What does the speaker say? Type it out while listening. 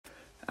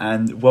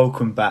and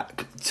welcome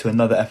back to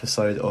another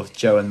episode of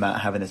Joe and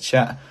Matt having a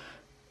chat.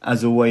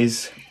 As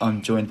always,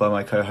 I'm joined by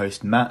my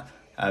co-host Matt.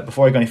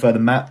 Before I go any further,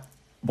 Matt,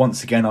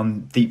 once again,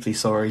 I'm deeply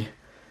sorry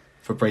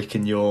for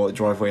breaking your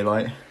driveway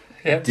light.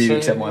 Yep, Do you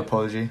accept my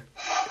apology?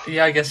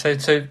 Yeah, I guess so.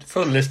 So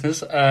for the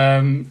listeners,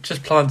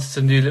 just planted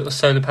some new little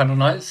solar panel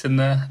lights in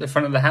the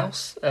front of the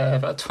house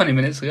about 20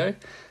 minutes ago.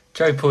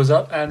 Joe pulls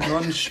up and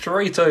runs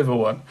straight over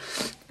one.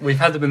 We've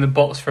had them in the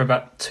box for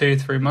about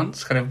 2-3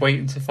 months, kind of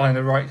waiting to find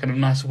the right kind of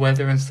nice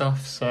weather and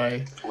stuff. So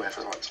wait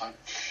for the right time.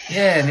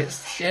 Yeah,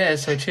 and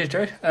so cheers,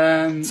 Joe.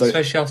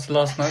 Especially after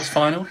last night's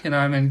final,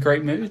 I'm in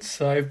great mood.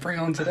 So bring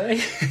on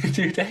today,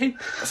 new day.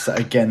 So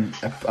again,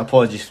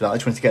 apologies for that. I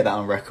just wanted to get that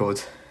on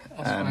record.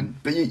 That's fine.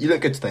 But you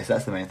look good today, so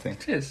that's the main thing.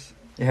 Cheers.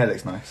 Your hair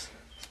looks nice.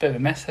 It's a bit of a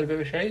mess, had a bit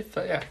of a shave,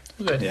 but yeah,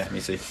 all good. Yeah, me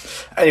too.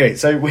 Anyway,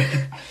 so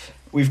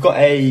we've got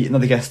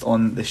another guest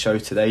on the show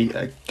today,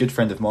 a good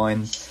friend of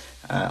mine.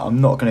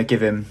 I'm not going to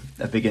give him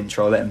a big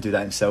intro. I'll let him do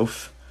that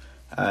himself.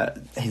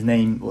 His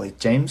name is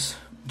James.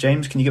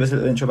 James, can you give us a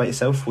little intro about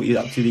yourself? What you're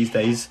up to these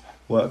days,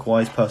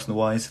 work-wise,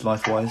 personal-wise,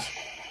 life-wise?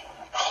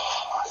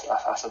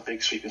 That's a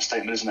big sweeping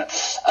statement, isn't it?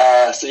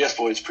 So yes,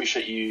 boys,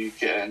 appreciate you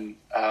getting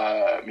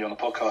me on the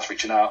podcast,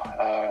 reaching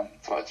out.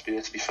 Delighted to be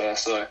here, to be fair.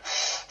 So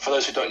for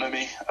those who don't know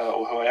me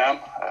or who I am,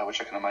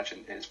 which I can imagine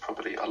is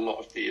probably a lot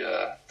of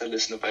the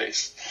listener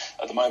base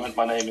at the moment,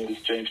 my name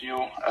is James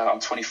Newall.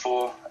 I'm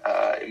 24.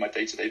 In my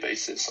day-to-day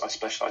basis, I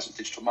specialise in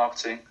digital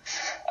marketing.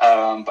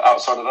 But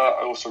outside of that,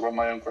 I also run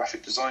my own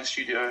graphic design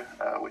studio,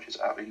 which is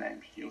aptly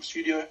named Newall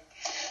Studio.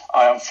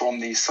 I am from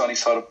the sunny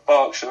side of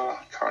Berkshire,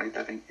 currently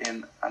living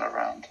in and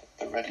around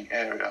the Reading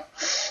area.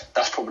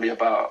 That's probably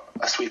about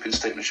a sweeping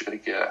statement you're going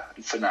to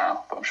get for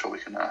now, but I'm sure we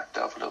can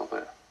delve a little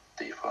bit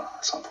deeper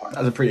at some point. That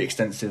was a pretty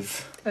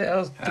extensive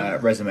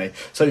resume.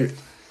 So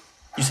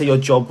you say your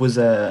job was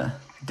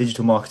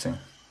digital marketing?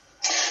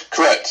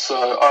 Correct.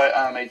 So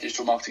I am a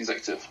digital marketing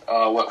executive.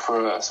 I work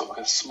for a sort of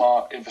like a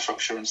smart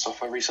infrastructure and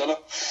software reseller,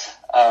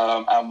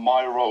 and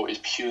my role is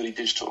purely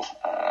digital.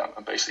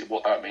 And basically,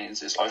 what that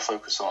means is I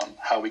focus on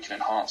how we can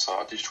enhance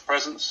our digital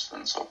presence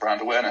and sort of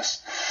brand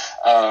awareness.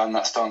 And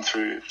that's done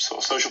through sort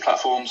of social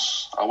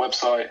platforms, our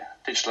website,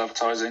 digital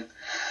advertising.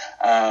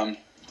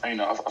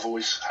 I've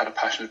always had a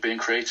passion of being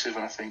creative,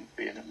 and I think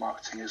being in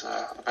marketing is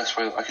the best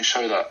way that I can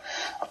show that.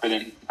 I've been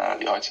in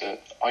the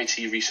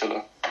IT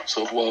reseller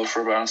sort of world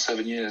for around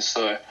 7 years,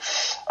 so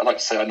I'd like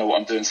to say I know what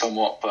I'm doing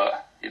somewhat,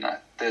 but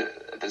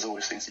there's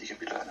always things that you can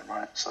be learning,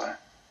 right? So,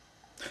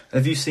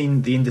 have you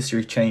seen the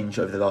industry change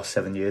over the last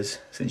 7 years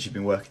since you've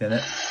been working in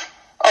it?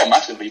 Oh,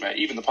 massively, mate.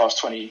 Even the past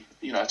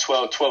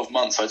 12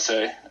 months, I'd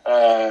say,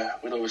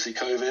 with obviously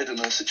COVID and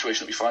the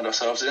situation that we find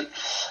ourselves in,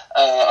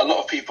 a lot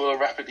of people are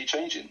rapidly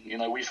changing.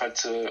 We've had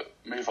to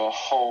move our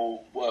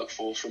whole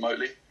workforce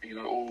remotely,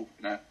 all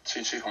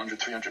 200,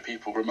 300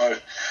 people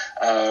remote.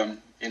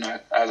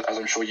 As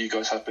I'm sure you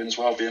guys have been as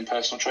well, being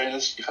personal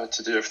trainers, you've had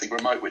to do everything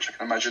remote, which I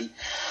can imagine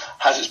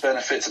has its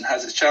benefits and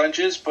has its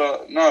challenges.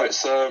 But no,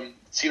 it's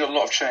seen a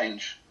lot of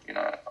change,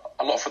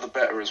 a lot for the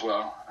better as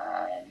well.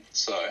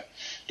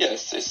 Yeah,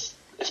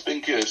 it's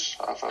been good.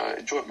 I've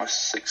enjoyed my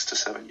 6 to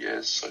 7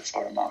 years so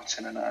far in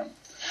marketing, and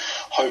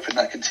hoping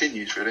that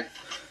continues, really.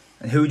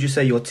 And who would you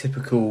say your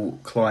typical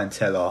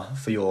clientele are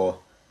for your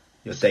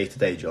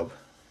day-to-day job?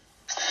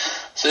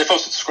 So if I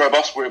was to describe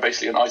us, we're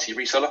basically an IT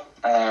reseller.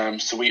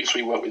 So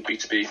we work with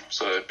B2B,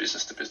 so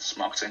business-to-business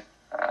marketing.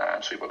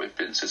 So we work with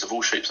businesses of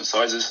all shapes and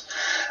sizes,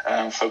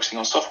 focusing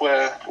on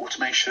software,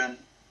 automation,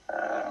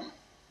 and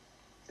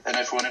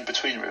everyone in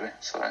between, really.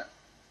 So,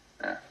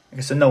 yeah.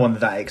 Okay, so no one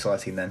that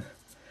exciting then?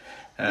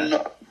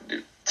 No,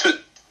 to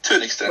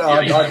an extent.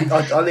 Well,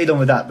 yeah, I'll lead on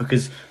with that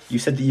because you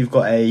said that you've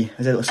got a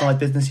little side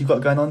business you've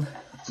got going on,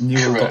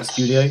 Newall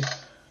Studio.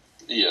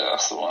 Yeah,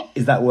 that's the one.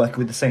 Is that working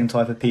with the same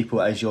type of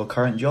people as your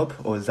current job,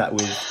 or is that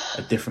with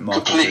a different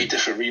market? Completely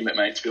different remit,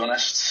 mate, to be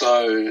honest.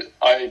 So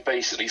I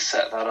basically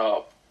set that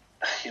up,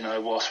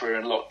 whilst we were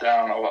in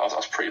lockdown. I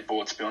was pretty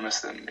bored, to be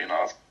honest, and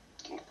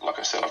like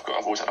I said,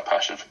 I've always had a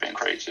passion for being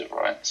creative,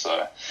 right?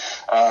 So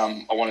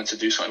I wanted to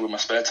do something with my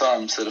spare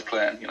time instead of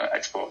playing,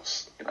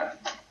 Xbox,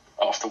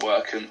 after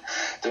work and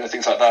doing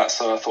things like that.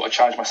 So I thought I'd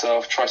challenge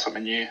myself, try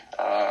something new.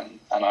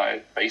 And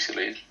I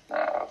basically,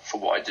 for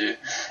what I do,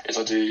 is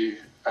I do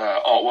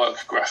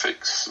artwork,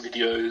 graphics,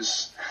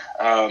 videos,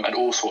 and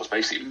all sorts,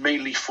 basically,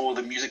 mainly for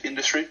the music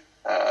industry.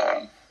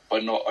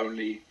 But not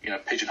only,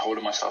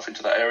 pigeonholing myself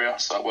into that area.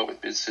 So I work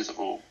with businesses of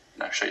all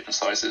shape and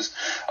sizes.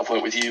 I've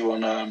worked with you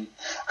on a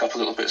couple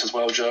of little bits as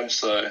well, Joe.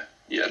 So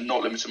yeah,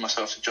 not limiting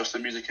myself to just the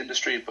music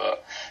industry,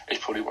 but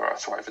it's probably where I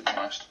thrive in the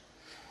most.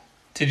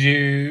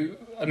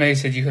 I know you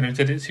said you kind of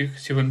did it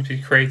because you wanted to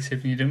be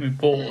creative and you didn't be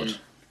bored,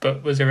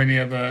 but was there any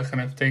other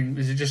kind of thing?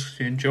 Was it just because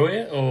you enjoy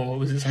it, or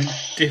was it something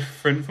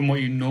different from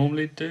what you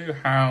normally do?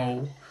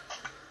 How?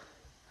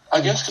 I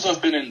guess because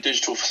I've been in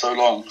digital for so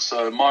long.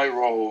 So my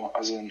role,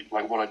 as in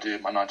like what I do,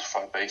 my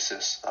 9-to-5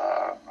 basis,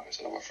 like I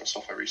said, I work for a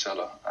software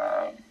reseller.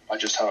 I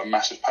just have a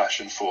massive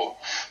passion for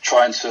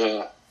trying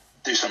to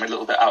do something a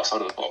little bit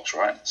outside of the box,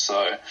 right?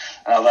 So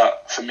now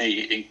that, for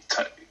me,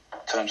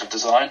 terms of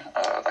design.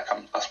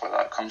 That's where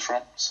that comes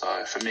from.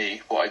 So for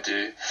me, what I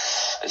do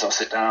is I'll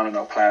sit down and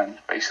I'll plan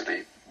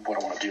basically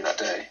what I want to do that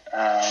day.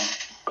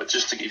 But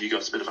just to give you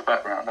guys a bit of a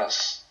background,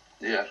 it's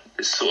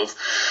sort of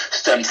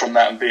stemmed from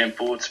that and being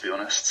bored, to be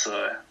honest.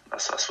 So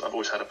that's what I've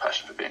always had a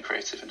passion for being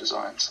creative and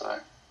design. So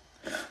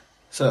yeah.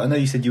 So I know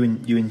you said you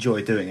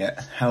enjoy doing it.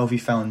 How have you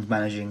found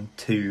managing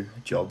 2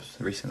 jobs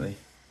recently?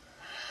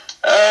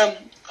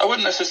 I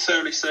wouldn't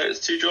necessarily say it's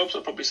 2 jobs.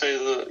 I'd probably say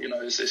that,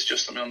 it's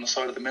just something on the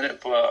side at the minute,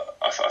 but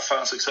I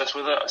found success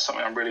with it. It's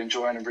something I'm really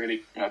enjoying and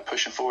really,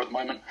 pushing for at the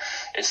moment.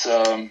 It's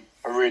a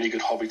really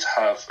good hobby to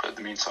have at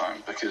the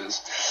meantime,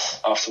 because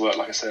after work,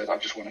 like I said, I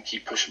just want to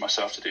keep pushing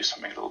myself to do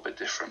something a little bit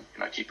different,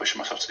 keep pushing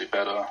myself to do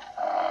better,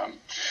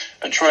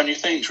 and try new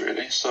things,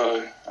 really.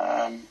 So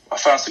I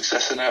found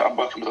success in it. I'm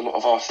working with a lot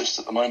of artists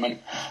at the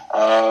moment.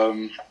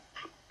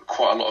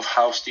 Quite a lot of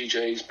house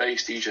DJs,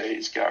 bass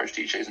DJs, garage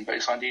DJs, and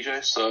bassline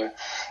DJs. So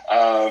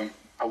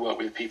I work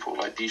with people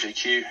like DJ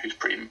Q, who's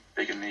pretty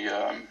big in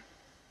the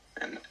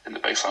in the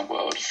bassline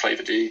world,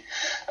 Flavor D,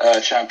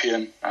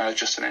 Champion,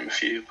 just to name a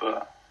few.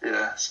 But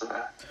yeah, so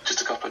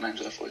just a couple of names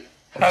there for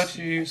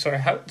you. So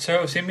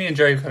obviously me and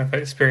Joe kind of had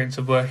experience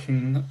of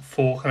working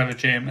for kind of a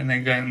gym and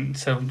then going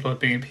self-employed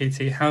being a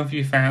PT. How have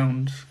you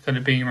found kind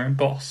of being your own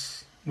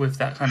boss with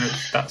that kind of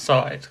that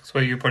side? Because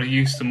where you're probably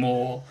used to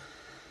more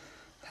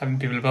having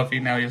people above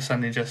you, now you're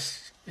suddenly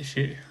just, it's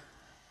you.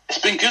 It's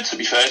been good, to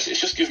be fair. It's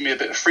just given me a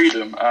bit of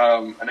freedom,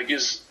 and it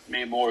gives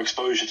me more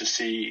exposure to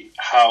see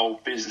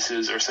how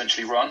businesses are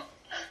essentially run.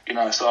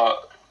 So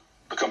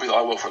the company that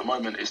I work for at the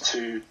moment is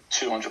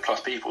 200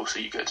 plus people, so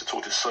you get to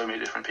talk to so many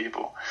different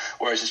people,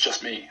 whereas it's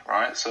just me,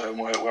 right? So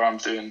where I'm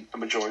doing the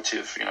majority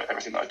of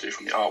everything that I do,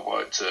 from the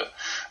artwork to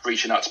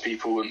reaching out to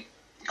people and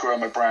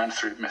growing my brand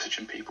through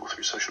messaging people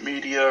through social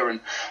media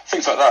and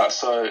things like that.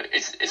 So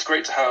it's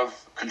great to have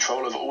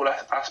control of all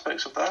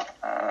aspects of that,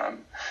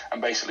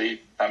 and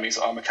basically that means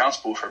that I'm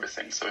accountable for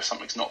everything. So if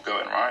something's not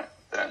going right,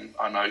 then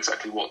I know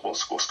exactly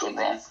what's gone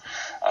wrong,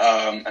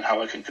 and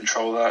how I can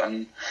control that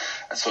and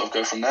sort of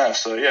go from there.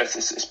 So yeah,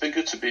 it's been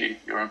good to be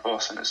your own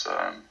boss, and it's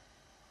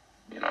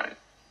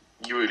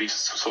you really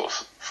sort of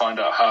find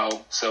out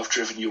how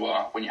self-driven you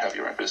are when you have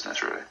your own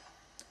business, really.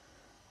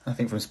 I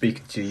think from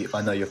speaking to you,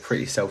 I know you're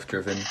pretty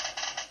self-driven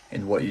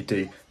in what you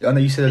do. I know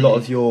you said a lot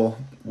of your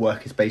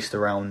work is based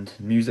around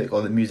music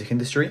or the music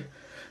industry.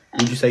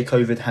 Would you say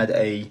COVID had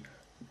a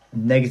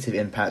negative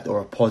impact or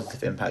a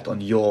positive impact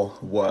on your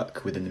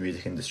work within the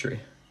music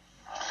industry?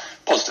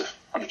 Positive,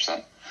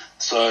 100%.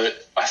 So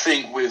I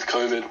think with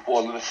COVID,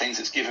 one of the things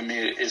it's given me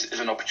is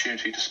an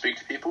opportunity to speak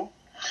to people.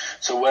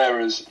 So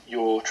whereas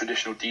your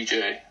traditional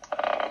DJ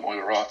or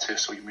your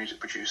artist or your music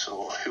producer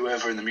or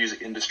whoever in the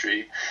music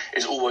industry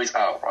is always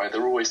out, right?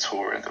 They're always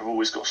touring. They've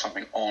always got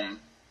something on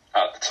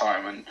at the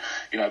time. And,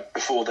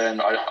 before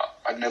then,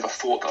 I'd never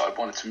thought that I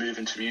wanted to move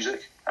into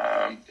music.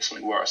 It's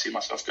something where I see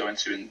myself going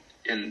to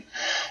in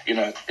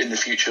the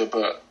future,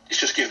 but it's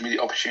just given me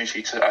the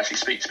opportunity to actually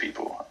speak to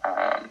people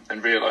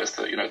and realise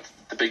that,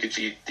 the bigger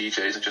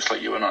DJs are just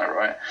like you and I,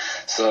 right?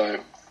 So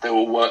they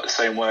all work the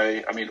same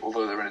way. I mean,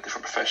 although they're in a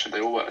different profession,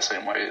 they all work the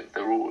same way.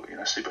 They're all,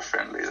 super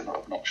friendly. They're not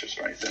obnoxious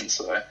or anything.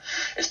 So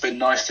it's been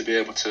nice to be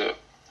able to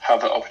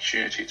have that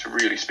opportunity to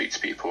really speak to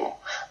people,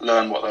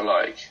 learn what they're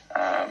like,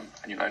 and,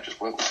 just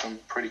work with some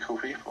pretty cool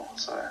people.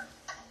 So.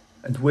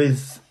 And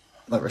with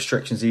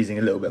restrictions easing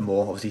a little bit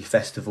more, obviously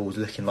festivals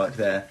looking like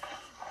they're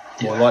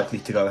more likely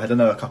to go ahead. I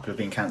know a couple have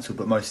been cancelled,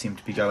 but most seem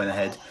to be going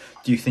ahead.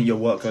 Do you think your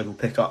workload will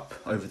pick up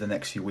over the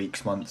next few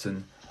weeks, months,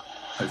 and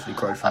hopefully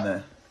grow from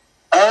there?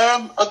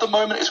 At the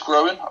moment, it's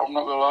growing. I'm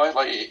not gonna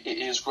lie, it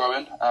is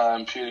growing,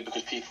 purely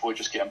because people are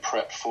just getting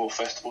prepped for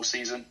festival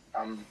season.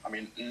 I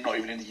mean, not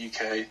even in the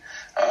UK.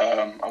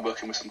 I'm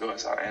working with some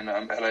guys out in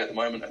LA at the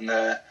moment, and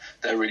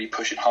they're really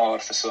pushing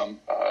hard for some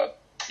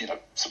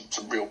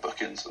real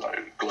bookings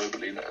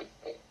globally,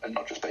 and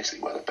not just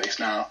basically where they're based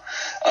now.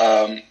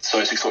 So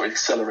it's sort of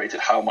accelerated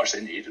how much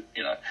they need.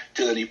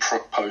 Do they need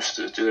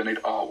posters? Do they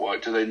need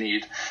artwork? Do they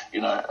need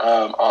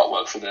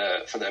artwork for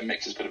their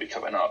mixes going to be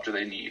coming up? Do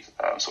they need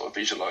sort of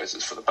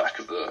visualizers for the back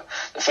of the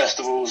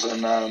festivals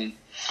and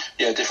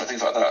different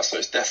things like that? So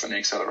it's definitely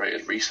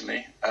accelerated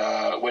recently.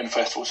 When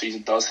festival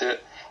season does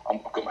hit,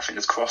 I've got my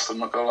fingers crossed. I'm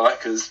not gonna lie,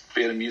 because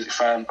being a music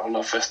fan, I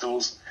love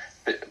festivals.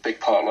 Big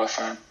part of life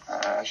fan,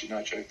 as you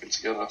know, Joe, been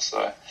together.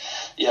 So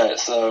yeah,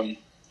 it's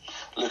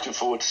looking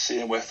forward to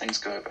seeing where things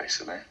go,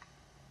 basically.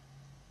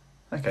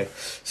 Okay,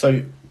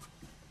 so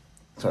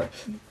sorry,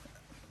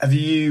 have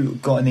you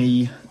got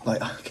any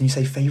can you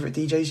say favourite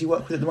DJs you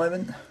work with at the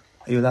moment?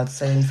 Are you allowed to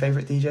say any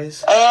favourite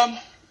DJs? I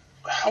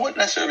wouldn't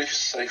necessarily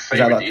say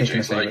favourite DJs. Is that like picking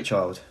a favourite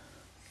child?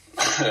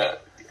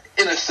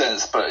 In a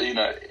sense, but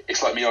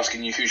it's like me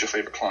asking you who's your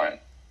favourite client,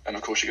 and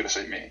of course you're going to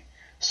say me.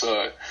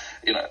 So,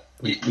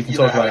 we can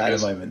talk about that in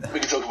a moment. We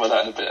can talk about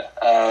that in a bit.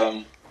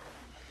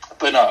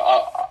 But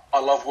no, I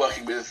love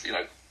working with,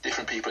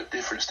 different people at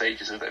different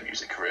stages of their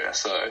music career.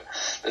 So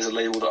there's a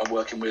label that I'm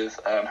working with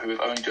who have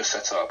only just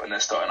set up, and they're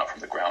starting up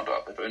from the ground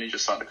up. They've only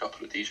just signed a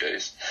couple of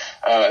DJs,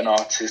 an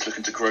artist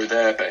looking to grow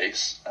their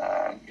base.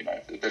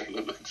 They're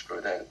looking to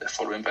grow their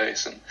following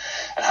base, and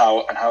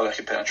how they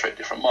can penetrate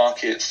different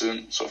markets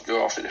and sort of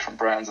go after different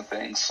brands and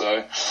things.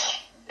 So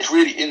it's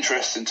really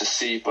interesting to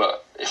see.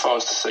 But if I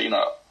was to say,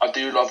 I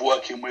do love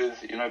working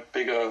with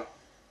bigger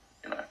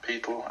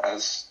people,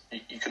 as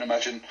you can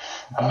imagine.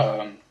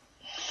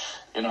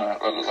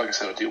 Like I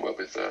said, I do work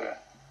with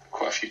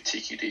quite a few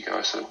TQD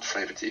guys, so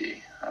Flavor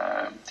D,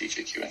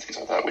 DJQ and things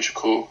like that, which are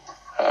cool.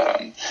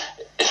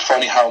 It's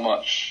funny how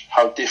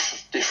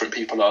different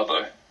people are,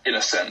 though, in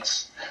a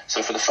sense.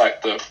 So for the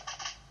fact that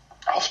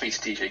I'll speak to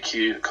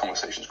DJQ, the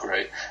conversation's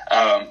great,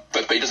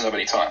 but he doesn't have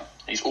any time.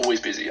 He's always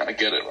busy, and I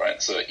get it,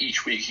 right? So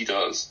each week he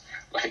does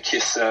like a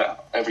Kiss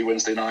set every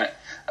Wednesday night,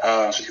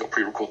 so he's got to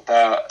pre-record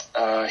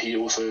that. He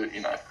also,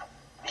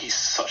 he's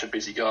such a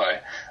busy guy,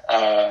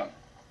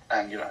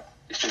 and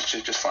it's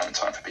just finding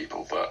time for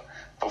people. But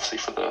obviously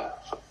for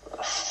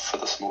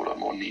the smaller,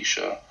 more niche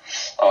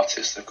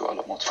artists, they've got a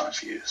lot more time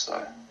for you.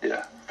 So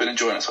yeah, been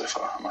enjoying it so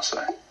far, I must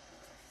say.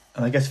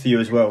 And I guess for you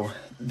as well,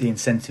 the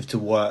incentive to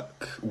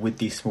work with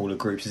these smaller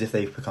groups is if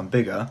they become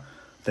bigger,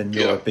 then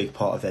you're a big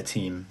part of their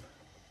team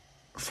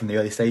from the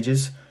early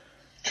stages.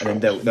 Sure.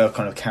 And then they'll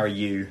kind of carry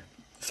you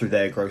through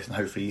their growth and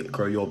hopefully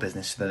grow your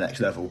business to the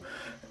next level.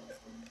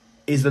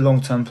 Is the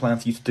long-term plan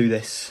for you to do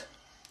this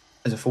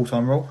as a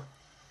full-time role?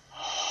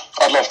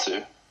 I'd love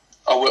to.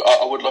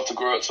 I would love to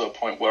grow it to a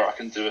point where I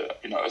can do it,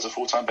 as a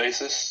full-time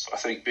basis. I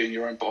think being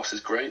your own boss is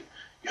great.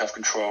 You have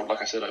control,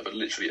 like I said, over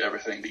literally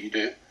everything that you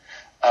do.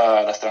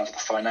 That's down to the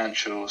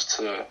financials,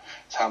 to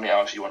how many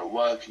hours you want to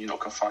work, and you're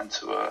not confined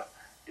to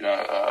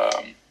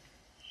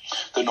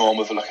the norm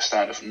of like a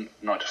standard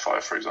 9 to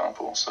 5, for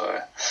example.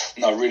 So,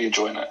 no, really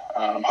enjoying it.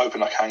 I'm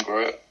hoping I can grow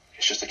it.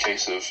 It's just a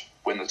case of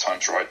when the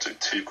time's right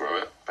to grow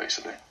it,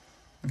 basically.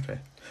 Okay.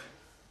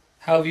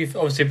 How have you,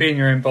 obviously being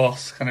your own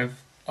boss, kind of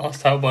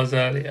asked how it was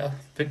earlier,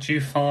 but do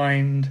you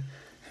find,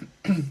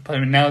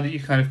 now that you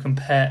kind of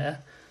compare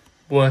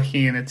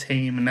working in a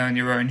team and now on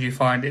your own, do you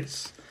find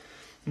it's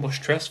more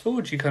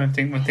stressful? Do you kind of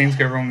think when things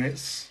go wrong,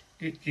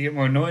 you get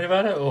more annoyed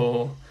about it,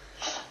 or?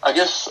 I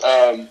guess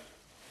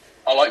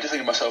I like to think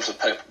of myself as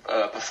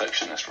a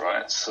perfectionist,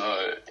 right?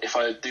 So if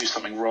I do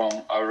something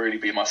wrong, I really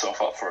beat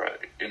myself up for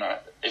it.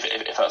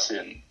 If that's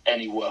in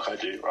any work I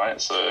do, right?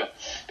 So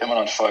in my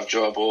 9 to 5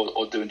 job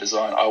or doing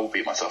design, I will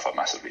beat myself up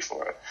massively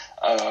for it.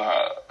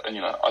 And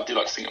I do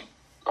like to think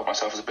of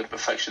myself as a bit of a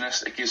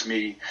perfectionist. It gives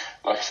me,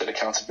 like I said,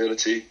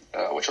 accountability,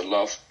 which I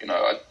love.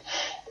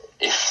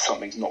 If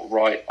something's not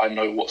right, I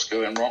know what's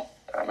going wrong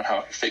and how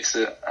I can fix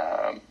it.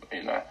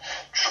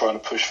 Trying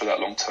to push for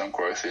that long-term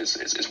growth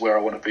is where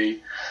I want to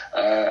be.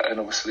 And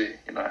obviously,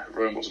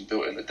 Rome wasn't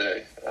built in a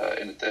day.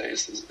 In a day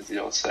is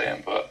the old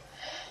saying, but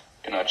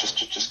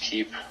just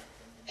keep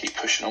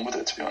pushing on with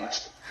it. To be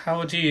honest.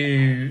 How do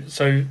you?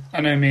 So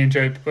I know me and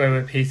Joe, where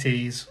we're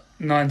PTs,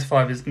 9 to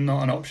 5 is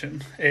not an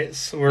option.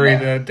 We're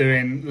either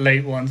doing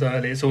late ones,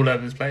 early. It's all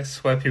over the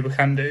place where people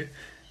can do.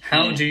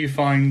 How do you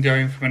find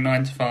going from a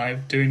 9 to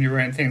 5, doing your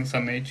own thing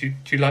suddenly? Do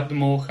you like the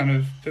more kind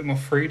of bit more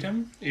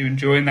freedom? Are you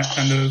enjoying that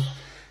kind of,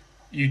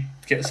 you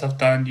get stuff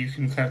done, you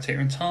can kind of take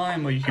your own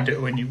time, or you can do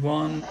it when you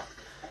want?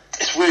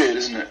 It's weird,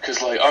 isn't it?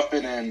 Because I've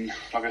been in,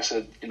 like I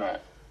said,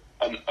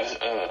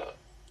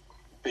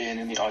 being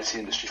in the IT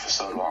industry for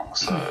so long,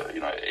 so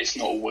it's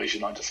not always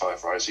your 9 to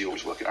 5, right? So you're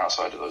always working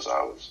outside of those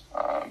hours.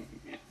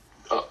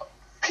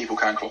 People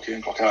can clock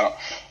in, clock out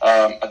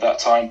at that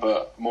time,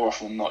 but more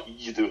often than not,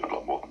 you do it a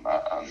lot more than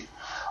that. And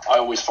I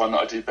always find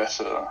that I do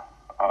better.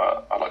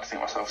 I like to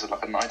think of myself as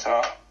like a night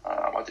owl.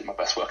 I do my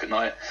best work at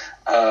night.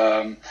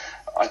 I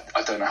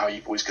don't know how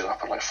you boys get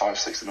up at 5,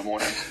 6 in the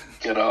morning.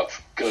 Get up,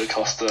 go to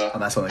Costa.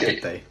 And that's on a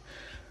good day.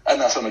 And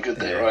that's on a good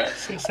day, right?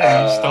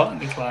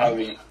 Starting to climb. I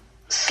mean,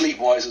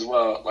 sleep-wise as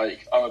well,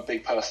 I'm a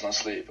big person on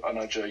sleep. I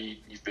know, Joe,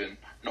 you've been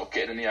not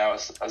getting any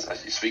hours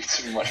as you speak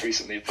to me much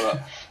recently,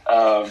 but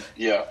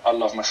I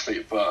love my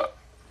sleep. But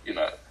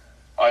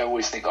I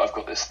always think that I've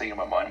got this thing in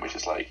my mind which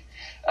is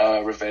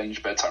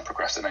revenge, bedtime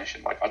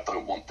procrastination. I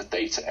don't want the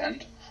day to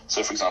end.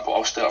 So for example,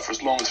 I'll stay up for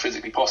as long as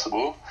physically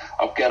possible.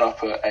 I'll get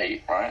up at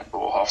 8, right,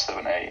 or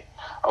 7:30, 8.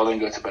 I'll then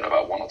go to bed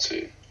about 1 or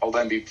 2. I'll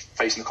then be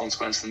facing the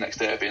consequence the next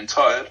day of being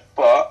tired,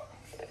 but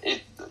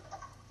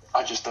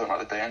I just don't like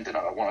the day ending.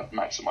 I want to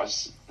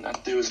maximise and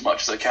do as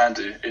much as I can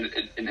do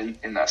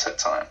in that set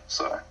time.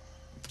 So,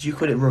 did you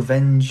call it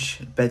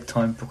revenge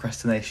bedtime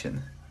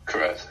procrastination?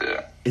 Correct.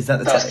 Yeah. Is that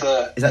the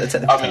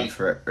technical term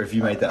for it, or have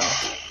you made that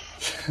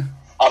up?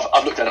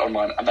 I've looked at it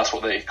online, and that's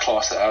what they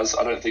class it as.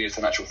 I don't think it's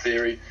an actual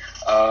theory,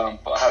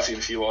 but I have seen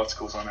a few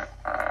articles on it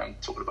and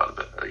talking about a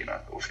bit,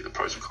 obviously the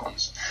pros and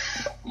cons.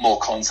 More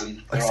cons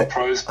than there are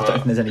pros. I don't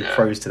think there's any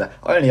pros to that.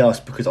 I only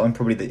ask because I'm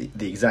probably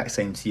the exact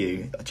same to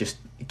you. I just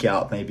get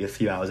up maybe a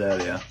few hours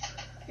earlier.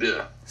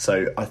 Yeah.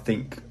 So I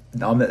think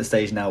I'm at the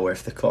stage now where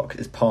if the clock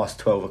is past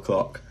 12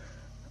 o'clock,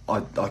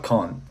 I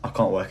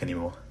can't work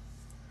anymore.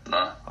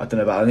 No. I don't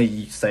know about. I know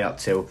you stay up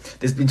till.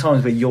 There's been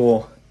times where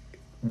you're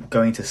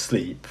going to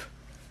sleep,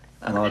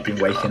 and I've been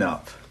waking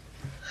up.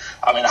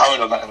 I mean, I haven't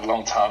done that in a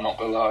long time, not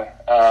gonna lie.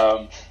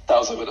 That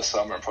was over the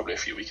summer and probably a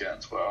few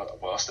weekends where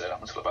I stayed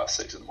up until about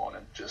 6 in the morning,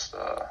 just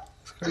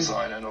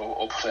designing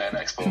or playing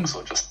Xbox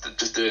or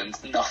just doing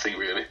nothing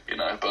really, you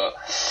know. But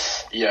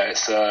yeah,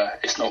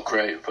 it's not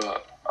great,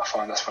 but I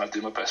find that's when I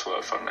do my best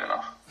work, funnily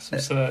enough.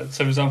 So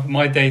for example,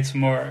 my day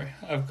tomorrow,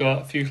 I've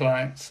got a few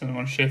clients and I'm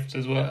on shift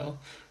as well.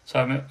 So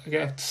I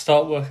have to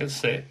start work at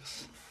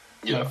 6.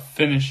 Yeah. I'm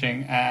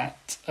finishing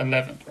at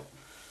 11.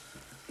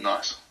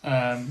 Nice.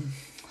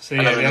 So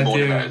yeah, 11 in the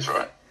morning, idea, that is,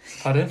 right?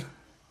 Pardon?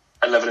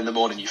 11 in the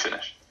morning you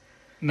finish?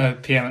 No,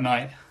 PM at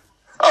night.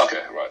 Oh,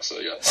 okay, right, so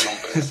yeah, a long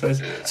day.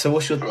 Yeah. So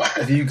what's your...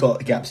 Have you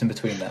got gaps in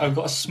between that? I've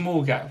got a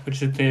small gap,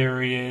 which in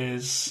theory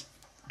is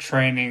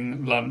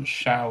training, lunch,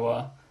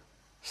 shower,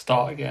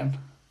 start again.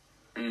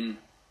 Mm.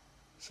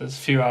 So it's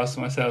a few hours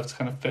to myself to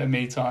kind of fit a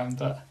me time,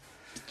 but...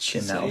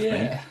 Chin that off,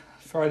 mate.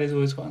 Friday's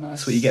always quite nice.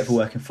 That's what you get for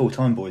working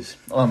full-time, boys.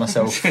 I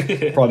myself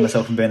pride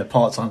myself in being a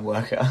part-time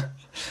worker.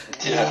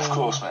 Yeah, of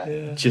course, mate.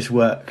 Yeah. Just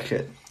work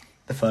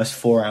the first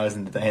 4 hours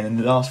in the day and then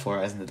the last 4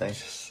 hours in the day.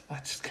 I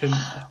just couldn't.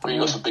 Well,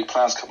 you've got some big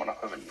plans coming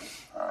up, haven't you?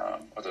 I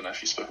don't know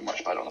if you've spoken much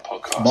about it on the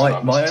podcast.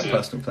 My own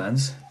personal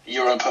plans.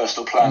 Your own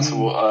personal plans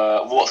for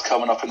what's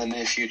coming up in the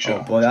near future.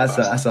 Oh boy, that's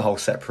a whole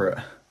separate...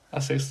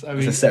 It's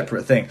a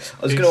separate thing.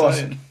 I was going to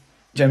ask,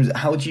 James,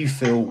 how do you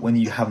feel when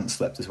you haven't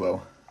slept as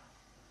well?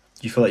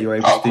 Do you feel like you're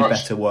able to do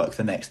better work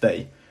the next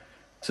day?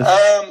 So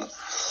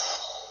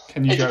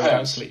can you go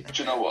without sleep?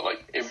 Do you know what?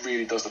 Like, it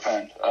really does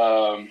depend.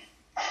 I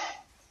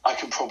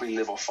can probably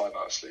live off 5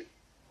 hours sleep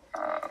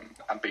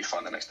and be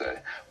fine the next day.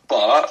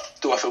 But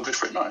do I feel good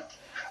for it? No.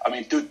 I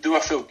mean, do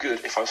I feel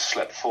good if I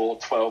slept for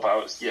 12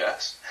 hours?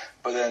 Yes.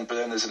 But then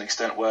there's an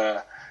extent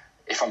where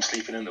if I'm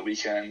sleeping in the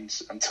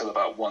weekends until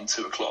about 1,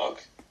 2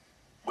 o'clock,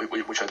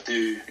 which I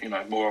do, you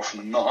know, more often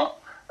than not,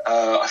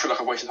 I feel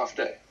like I wasted half a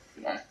day.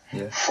 You know,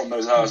 from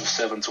those hours of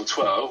 7 till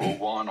 12 or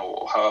 1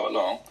 or however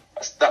long,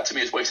 that to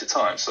me is wasted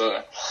time.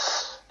 So,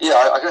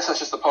 yeah, I guess that's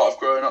just a part of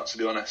growing up, to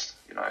be honest.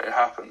 You know, it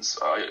happens.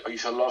 I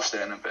used to love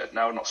staying in bed.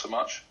 Now, not so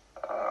much.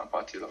 But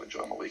I do love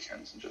enjoying my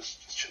weekends and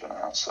just chilling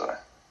out. So,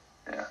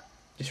 yeah.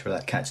 Just for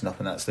that catching up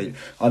on that sleep.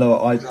 I know,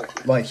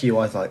 like you,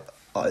 I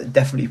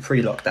definitely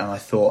pre-lockdown, I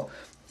thought,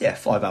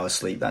 5 hours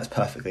sleep, that's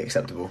perfectly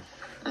acceptable.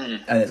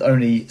 And it's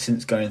only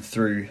since going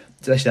through,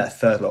 especially that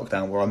third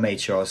lockdown, where I made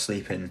sure I was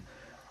sleeping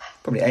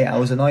probably 8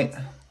 hours a night.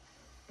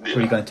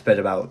 Probably going to bed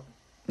about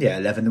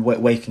 11,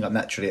 waking up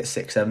naturally at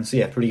 6, 7. So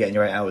probably getting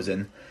your 8 hours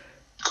in.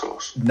 Of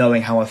course.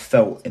 Knowing how I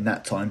felt in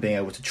that time, being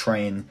able to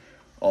train,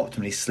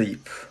 optimally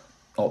sleep,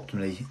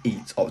 optimally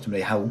eat,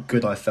 optimally how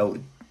good I felt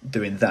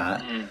doing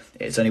that.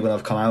 It's only when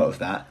I've come out of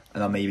that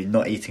and I'm maybe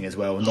not eating as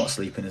well, not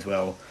sleeping as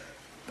well,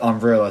 I'm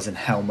realising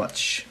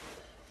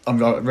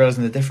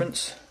the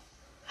difference.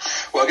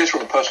 Well, I guess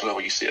from a personal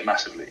level, you see it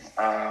massively,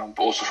 but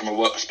also from a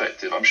work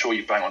perspective, I'm sure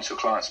you bang on to your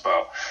clients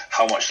about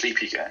how much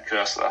sleep you get,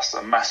 because that's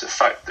a massive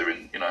factor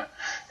in, you know,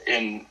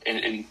 in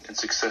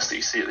success that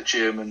you see at the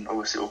gym, and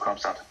obviously it all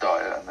comes down to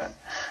diet, and then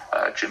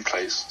gym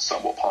plays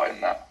somewhat part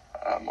in that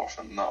more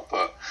often than not.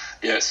 But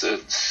yeah,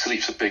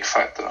 sleep's a big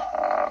factor.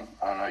 I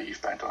know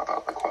you've banged on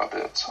about that quite a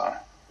bit. So.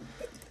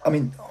 I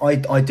mean,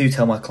 I do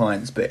tell my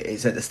clients, but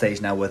it's at the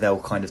stage now where they'll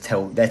kind of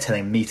they're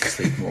telling me to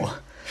sleep more.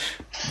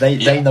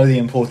 They know the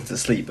importance of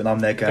sleep, and I'm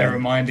there going... They're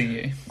reminding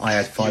you. I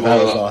had 5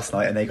 hours last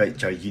night, and they go,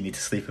 Joe, you need to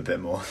sleep a bit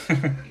more.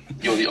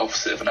 You're the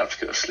opposite of an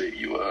advocate of sleep.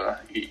 You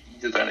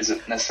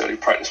don't necessarily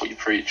practice what you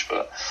preach,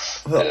 but...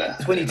 Well,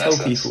 when you tell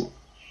people,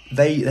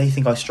 they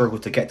think I struggle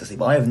to get to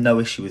sleep. I have no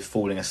issue with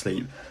falling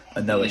asleep,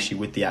 and no issue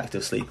with the act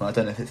of sleep. And I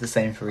don't know if it's the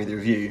same for either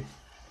of you.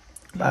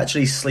 But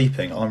actually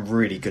sleeping, I'm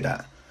really good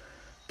at.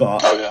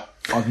 But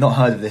I've not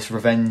heard of this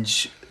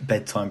revenge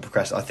bedtime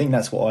procrastination. I think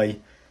that's what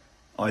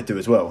I do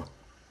as well.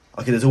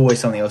 There's always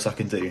something else I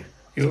can do.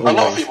 A lot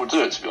of people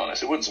do it, to be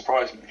honest. It wouldn't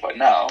surprise me. Like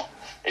now,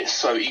 it's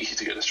so easy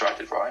to get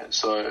distracted, right?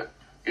 So,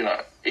 you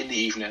know, in the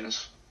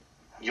evenings,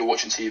 you're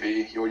watching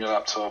TV, you're on your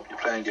laptop, you're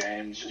playing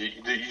games, you're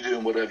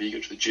doing whatever, you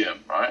go to the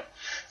gym, right?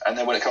 And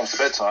then when it comes to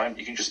bedtime,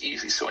 you can just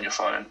easily sit on your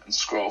phone and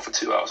scroll for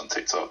 2 hours on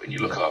TikTok, and you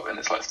look up and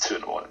it's like 2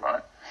 in the morning,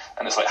 right?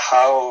 And it's like,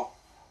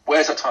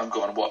 where's that time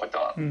gone and what have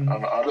I done?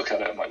 And I look at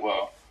it and I'm like,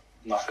 well,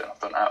 nothing. I've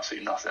done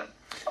absolutely nothing.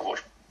 I've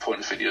watched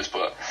pointless videos,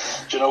 but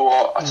do you know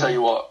what? I tell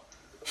you what,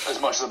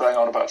 as much as I bang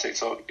on about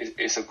TikTok,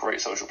 it's a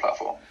great social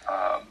platform,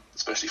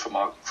 especially from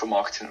a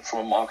marketing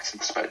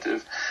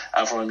perspective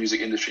and from a music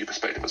industry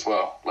perspective as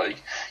well.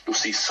 Like, you'll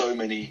see so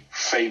many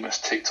famous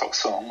TikTok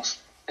songs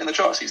in the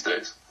charts these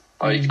days.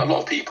 Like, a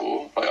lot of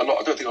people, I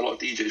don't think a lot of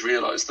DJs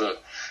realise that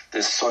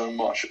there's so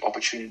much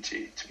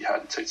opportunity to be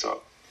had in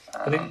TikTok.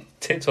 I think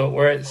TikTok,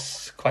 where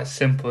it's quite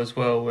simple as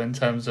well in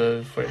terms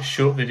of where it's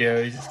short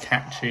videos, it's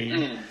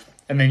catchy,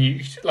 and then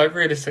you, like,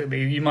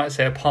 realistically, you might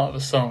say a part of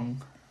a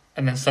song,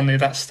 and then suddenly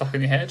that's stuck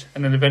in your head,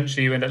 and then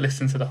eventually you end up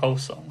listening to the whole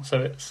song.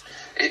 So it's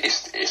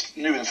it's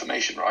new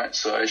information, right?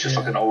 So it's just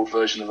like an old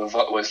version of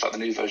it's like the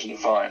new version of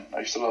Vine. I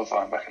used to love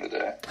Vine back in the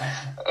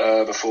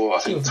day. Before I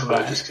think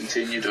Twitter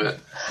discontinued it.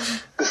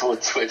 Before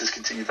Twitter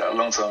discontinued that a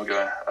long time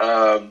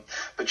ago.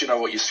 But you know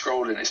what? You're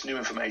scrolling. It's new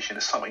information.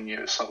 It's something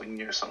new. It's something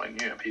new. It's something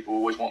new. And people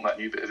always want that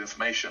new bit of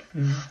information.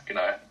 You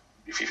know,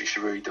 if you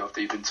should really delve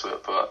deep into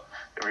it. But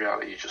in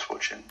reality, you're just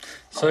watching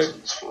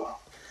nonsense for.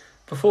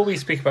 Before we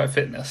speak about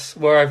fitness,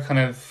 where I've kind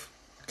of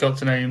got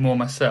to know you more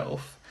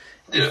myself.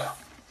 Yeah.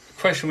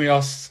 Question we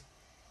asked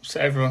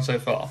to everyone so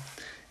far: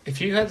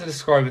 if you had to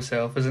describe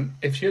yourself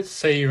if you had to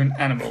say you're an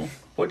animal,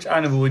 which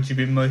animal would you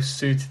be most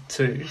suited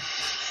to?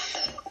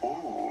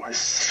 Ooh,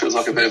 this feels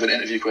like a bit of an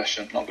interview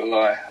question. Not gonna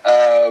lie.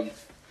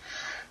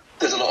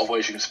 There's a lot of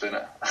ways you can spin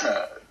it,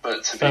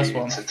 but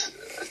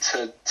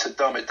to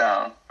dumb it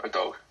down, a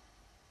dog.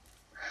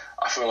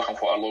 I feel like I'm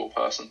quite a loyal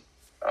person,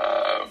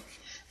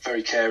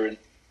 very caring.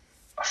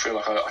 I feel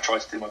like I try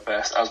to do my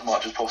best as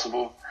much as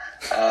possible.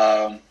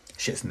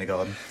 Shits in the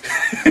garden.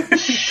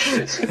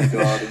 Shits in the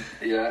garden,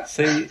 yeah.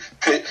 See,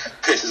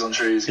 pisses on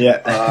trees.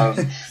 Yeah.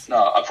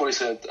 No, I'd probably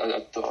say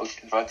a dog.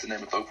 If I had to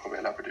name a dog, probably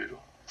a Labradoodle.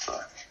 So.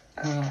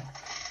 Yeah.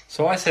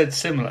 So I said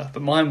similar,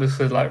 but mine was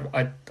like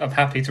I'm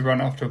happy to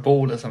run after a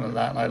ball or something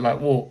like that, like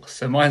walks.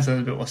 So mine's a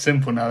bit more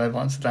simple now. They've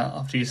answered that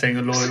after you saying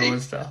you're loyal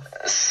and stuff.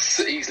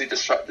 So easily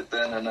distracted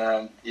then,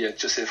 and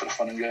just here for the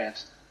fun and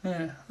games.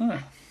 Yeah. Oh.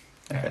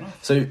 Okay.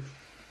 So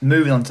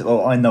moving on to,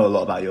 well, I know a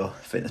lot about your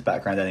fitness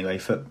background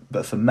anyway.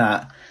 But for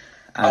Matt,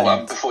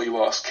 before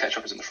you ask,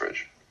 ketchup is in the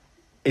fridge.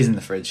 Is in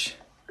the fridge.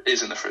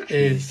 Is in the fridge.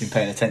 You've been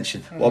paying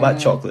attention. What about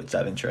chocolates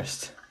out of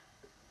interest?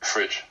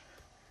 Fridge.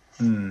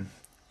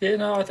 Yeah,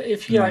 no.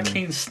 If you get a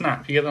clean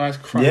snap, you get a nice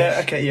crunch.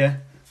 Yeah. Okay. Yeah.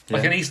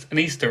 Like an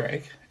Easter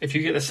egg. If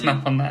you get the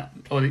snap on that,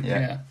 or Do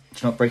you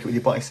not break it with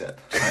your bicep?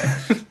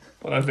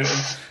 Well,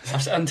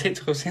 on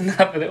TikTok I've seen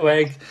that little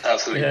egg.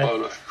 Absolutely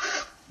bowler.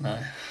 No,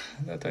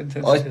 I don't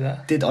tend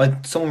to do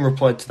that. Someone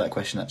replied to that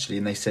question actually,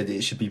 and they said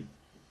it should be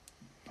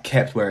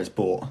kept where it's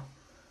bought.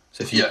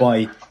 So if you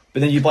buy, but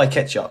then you buy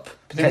ketchup.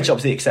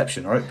 Ketchup's the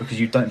exception, right? Because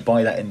you don't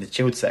buy that in the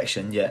chilled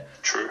section. Yeah,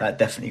 true. That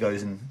definitely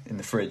goes in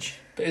the fridge.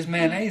 But is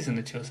mayonnaise in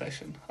the chilled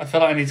section? I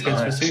feel like I need to go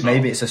to a supermarket.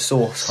 Maybe it's a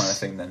sauce kind of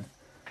thing then.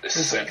 It's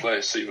the same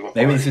place. So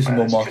maybe this is some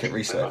more market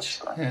research.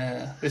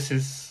 Yeah, this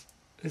is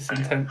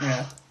intense.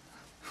 Yeah,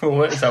 we'll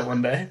work this out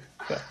one day.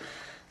 But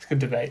it's a good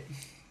debate.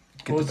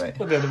 What are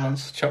the other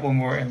ones? Chuck one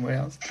more in. Where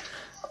else?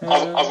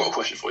 I've got a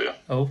question for you.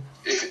 Oh.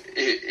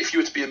 If you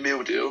were to be a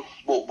meal deal,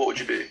 what would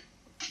you be?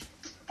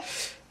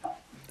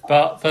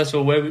 But first of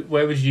all,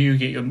 where would you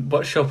get your?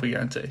 What shop are you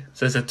going to?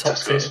 So there's a top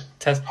tier.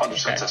 100%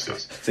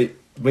 Tesco's. See,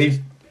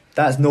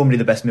 that's normally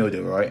the best meal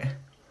deal, right?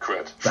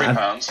 Correct.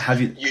 £3.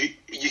 Have you?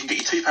 You can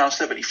get your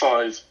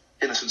 £2.75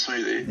 innocent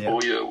smoothie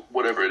or your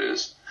whatever it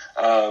is.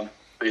 But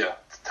yeah,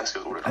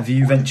 Tesco's already. Have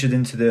you ventured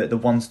into the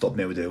one-stop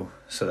meal deal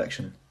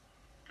selection?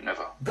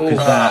 Never. Because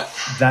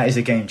that is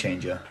a game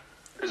changer.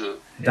 Is it?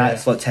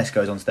 That's like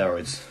Tesco's on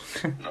steroids.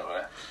 No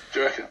way. Do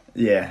you reckon?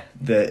 Yeah,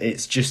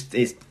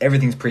 it's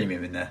everything's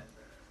premium in there.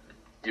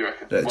 You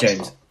reckon? Look,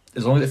 James,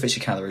 as long as it fits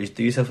your calories,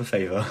 do yourself a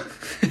favour.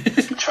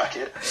 Track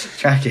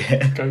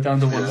it. Go down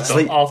to one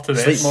stop after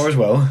this. Sleep more as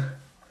well.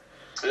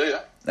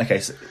 Yeah. Okay,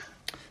 so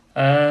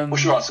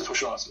what's your answers?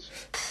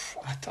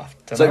 I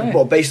don't know.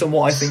 What, based on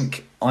what I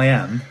think I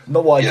am,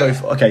 not what I go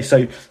for. Okay,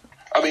 so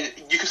I mean,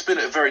 you can spin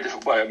it a very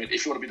different way. I mean,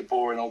 if you want to be the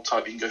boring old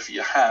type, you can go for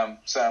your ham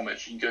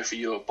sandwich, you can go for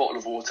your bottle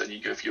of water, and you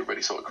can go for your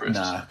ready salted crisps.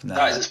 Nah,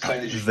 that is as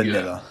plain as you can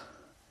vanilla. get.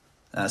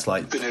 That's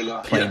like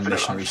Vanilla. plain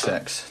missionary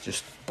sex,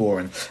 just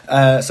boring.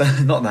 So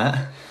not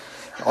that.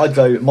 I'd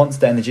go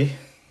Monster Energy.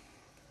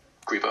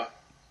 Creeper.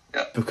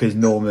 Yeah. Because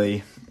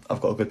normally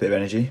I've got a good bit of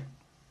energy.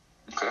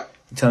 Okay.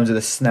 In terms of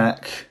the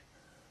snack,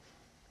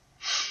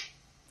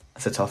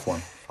 that's a tough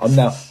one.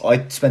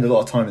 I spend a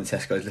lot of time in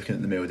Tesco's looking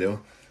at the meal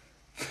deal.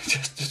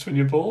 just when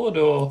you're bored,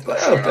 or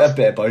a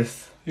bit of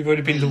both. You've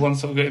already been to one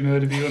sort of good meal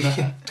deal. You want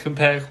to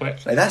compare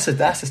quick? Like, that's a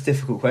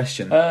difficult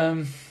question.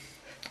 I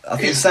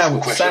think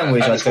sandwich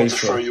I'd go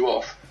for. Throw you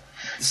off.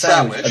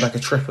 Sandwich, like a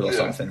triple or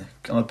something.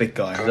 I'm a big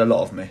guy. There's a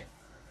lot of me.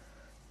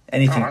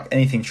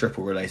 Anything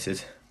triple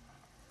related.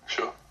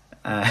 Sure.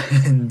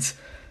 And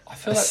I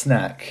feel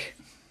snack.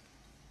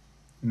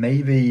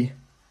 Maybe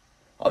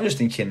I'm just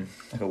thinking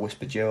like a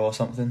Whisper Joe or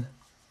something.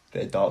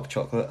 Bit of dark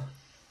chocolate.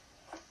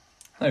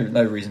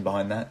 No reason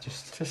behind that.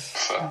 Just the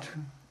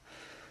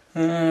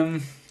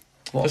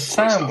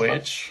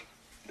sandwich.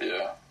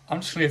 Yeah. I'm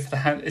just going to go for the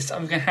ham.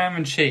 I'm going ham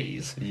and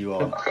cheese. You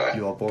are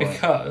boring.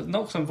 Because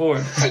not because I'm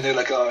boring.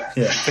 Vanilla guy.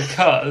 Yeah.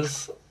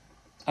 Because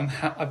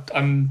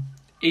I'm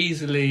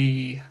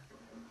easily.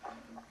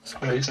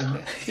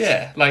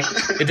 Yeah, like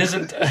it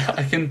doesn't.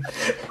 I can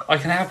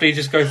happily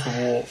just go for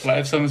a walk. Like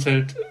if someone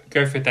said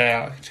go for a day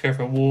out, I can just go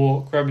for a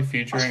walk, grab a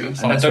few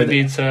drinks. I don't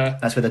need to.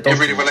 That's where the dog. It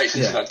really relates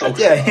into that dog.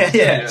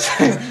 Yeah.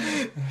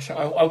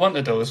 I want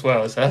the dog as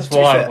well, so that's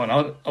why I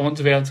want. I want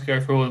to be able to go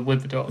for all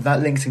with the dog.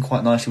 That links in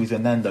quite nicely with the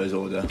Nando's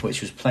order,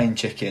 which was plain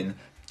chicken,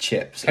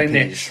 chips, and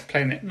peas.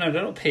 No,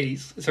 they're not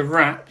peas. It's a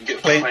wrap. You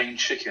get plain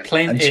chicken.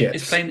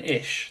 It's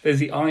plain-ish. There's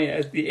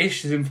the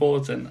ish is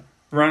important.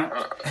 Wrap.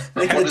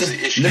 Look at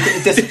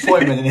the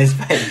disappointment in his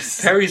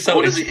face. Peri salted.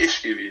 What does the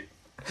ish give you?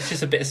 It's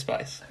just a bit of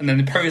spice, and then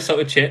the peri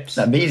salted chips.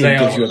 That medium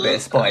gives you a bit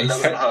of spice.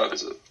 Lemon herb,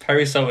 is it?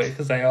 Peri salted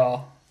because they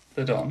are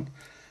the don,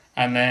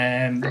 and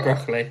then the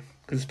broccoli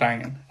because it's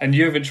banging. And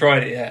you haven't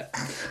tried it yet,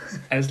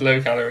 and it's low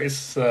calories,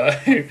 so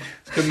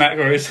it's good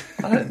macros.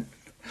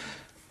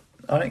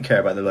 I don't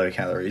care about the low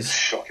calories.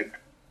 Shocking.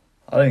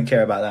 I don't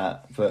care about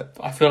that, but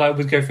I feel like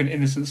we'd go for an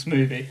innocent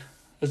smoothie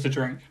as a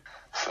drink.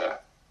 Fair.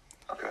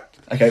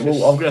 Okay,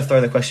 well, I'm going to throw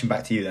the question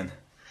back to you then.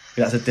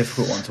 That's a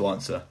difficult one to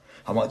answer.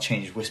 I might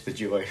change Whisper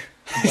Duo.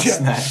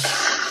 Snack.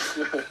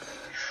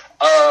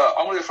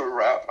 I'm going to go for a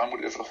wrap. I'm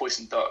going to go for the hoist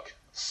and duck.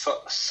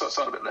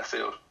 Something a bit left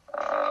field.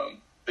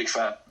 Big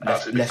fan.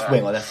 Left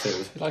wing or left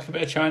field? You like a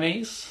bit of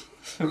Chinese?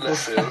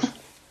 Left field.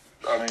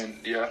 I mean,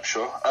 yeah,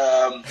 sure.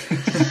 For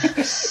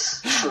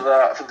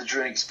the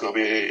drinks, got to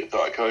be a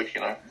Diet Coke,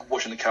 you know,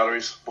 watching the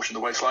calories, watching the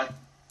waistline.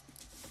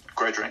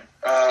 Great drink.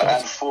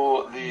 And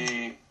for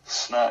the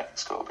snack,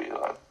 it's got to be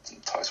like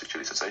Thai sweet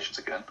chili sensations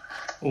again.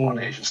 Ooh. On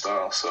Asian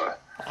style, so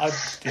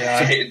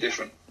yeah, hitting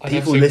different.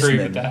 People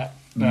listening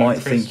might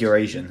think you're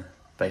Asian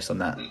based on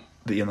that,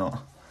 but you're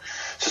not.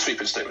 It's a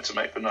sweeping statement to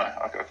make, but no,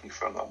 I can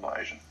confirm that I'm not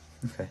Asian.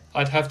 Okay.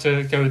 I'd have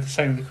to go with the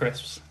same with the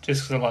crisps,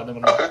 just because I like them a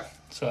lot. Okay.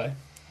 So,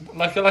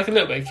 like a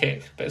little bit of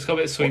kick, but it's got a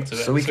bit of sweet to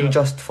it. So we can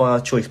justify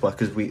our choice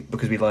because we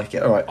like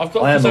it. All right.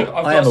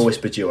 I am a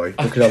Whisper Duo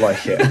because I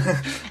like it.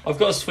 I've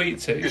got a sweet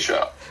tooth. Good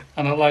shout.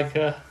 And I like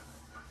a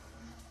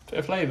bit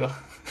of flavour.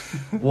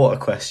 What a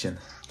question.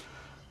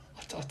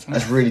 I don't know.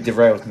 That's really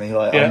derailed me.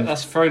 Like,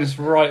 that's thrown us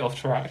right off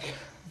track.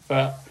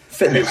 But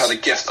we've had a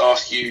guest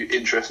ask you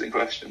interesting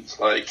questions,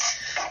 like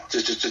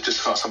just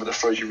something that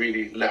throws you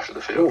really left of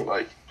the field,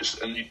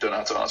 and you don't know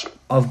how to answer it.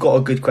 I've got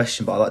a good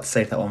question, but I like to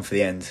save that one for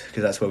the end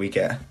because that's where we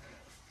get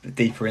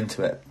deeper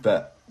into it.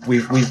 But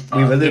we've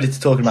alluded to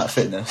talking about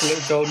fitness.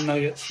 Little golden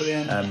nuggets for the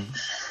end.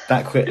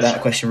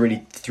 That question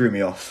really threw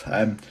me off.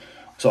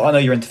 So I know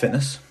you're into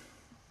fitness.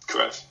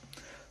 Correct.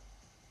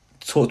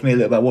 Talk to me a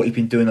little about what you've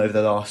been doing over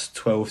the last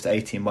 12 to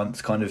 18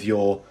 months, kind of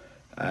your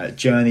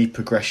journey,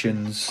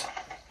 progressions,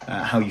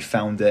 how you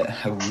found it,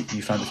 how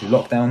you found it through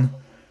lockdown.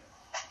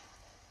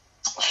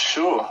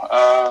 Sure.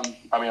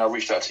 I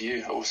reached out to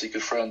you, obviously a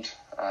good friend,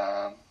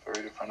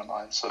 very good friend of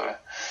mine. So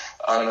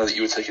I know that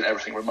you were taking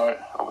everything remote,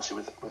 obviously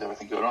with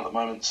everything going on at the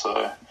moment. So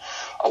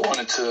I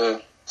wanted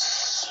to,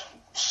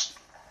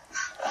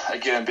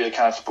 again, be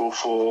accountable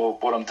for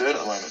what I'm doing at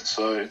the moment.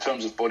 So in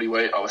terms of body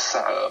weight, I was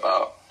sat at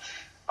about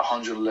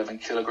 111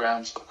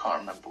 kilograms. I can't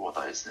remember what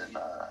that is in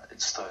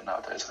stone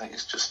nowadays. I think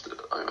it's just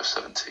over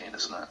 17,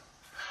 isn't it?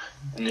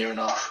 Near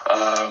enough.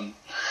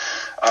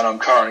 And I'm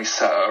currently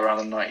sat at around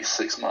the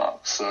 96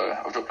 mark, so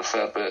I've dropped a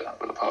fair bit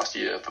over the past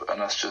year, and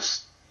that's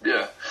just,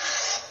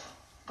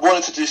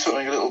 wanted to do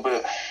something a little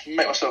bit,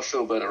 make myself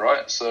feel better,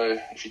 right? So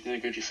if you do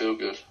good, you feel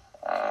good.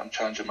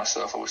 Challenging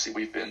myself. Obviously,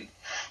 we've been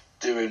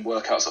doing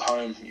workouts at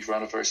home. You've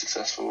run a very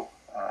successful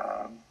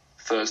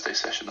Thursday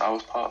session that I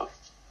was part of.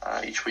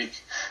 Each week,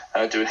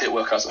 doing HIIT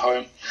workouts at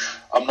home.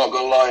 I'm not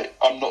gonna lie,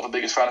 I'm not the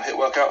biggest fan of HIIT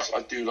workouts.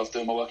 I do love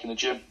doing my work in the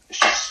gym.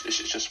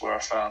 It's just where I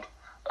found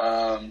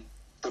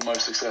the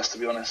most success, to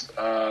be honest.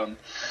 And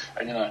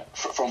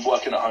from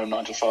working at home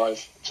 9 to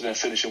 5 to then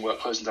finishing work,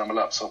 closing down my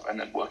laptop, and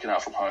then working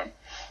out from home.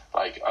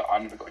 I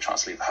never got a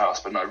chance to leave the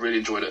house, but no, I really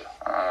enjoyed it.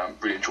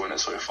 Really enjoying it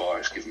so far.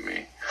 It's given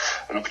me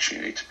an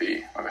opportunity to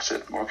be, like I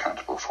said, more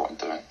accountable for what I'm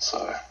doing.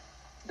 So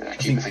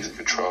keeping things in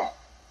control.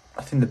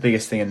 I think the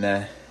biggest thing in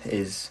there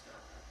is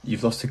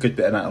you've lost a good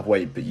bit amount of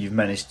weight, but you've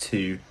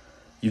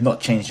not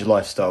changed your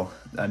lifestyle.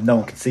 No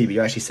one can see, but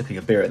you're actually sipping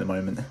a beer at the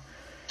moment.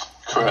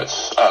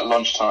 Correct. At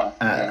lunchtime.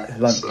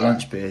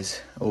 Lunch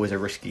beers, always a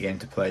risky game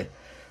to play.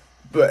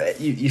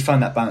 But you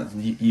found that balance,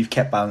 and you've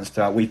kept balance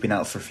throughout. We've been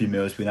out for a few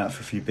meals, been out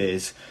for a few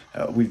beers.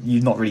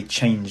 You've not really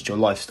changed your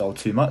lifestyle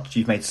too much.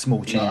 You've made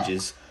small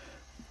changes,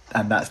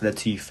 and that's led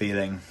to you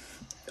feeling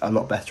a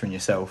lot better in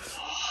yourself.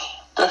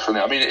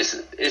 Definitely. I mean,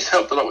 it's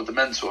helped a lot with the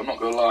mental, I'm not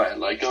going to lie.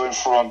 Like, going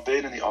from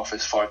being in the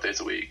office 5 days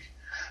a week,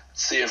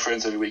 seeing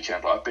friends every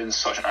weekend, I've been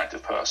such an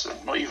active person,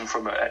 not even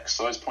from an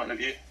exercise point of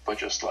view, but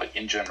just like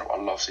in general, I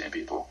love seeing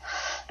people.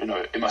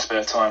 In my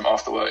spare time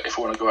after work, if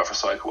I want to go out for a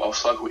cycle, I'll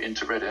cycle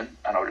into Reading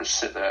and I'll just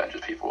sit there and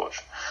just people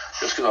watch.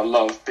 Just because I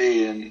love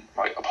being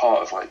like a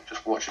part of like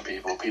just watching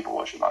people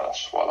watching, like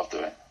that's just what I love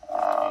doing.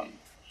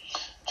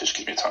 Just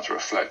gives me time to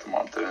reflect on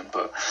what I'm doing.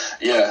 But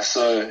yeah,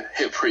 so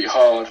hit pretty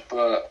hard,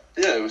 but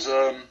yeah, it was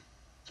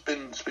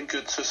it's been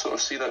good to sort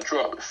of see that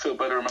drop. Feel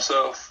better in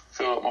myself,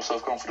 feel a lot more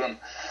self-confident.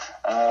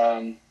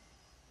 And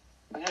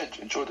yeah,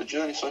 enjoyed the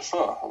journey so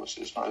far.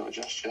 Obviously it's not over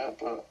just yet,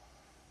 but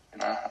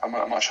I'm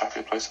at a much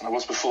happier place than I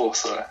was before,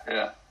 so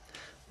yeah.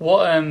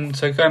 What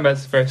so going back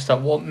to the very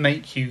start, what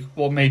made you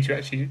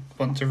actually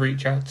want to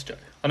reach out to Joe?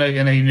 I know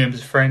you knew him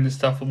as a friend and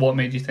stuff, but what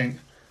made you think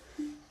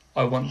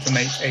I want to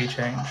make a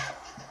change?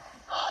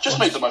 just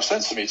made the most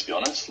sense to me, to be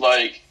honest.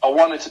 Like, I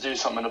wanted to do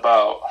something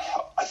about...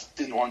 I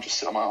didn't want to just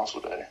sit on my ass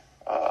all day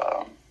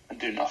and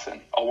do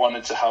nothing. I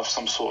wanted to have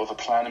some sort of a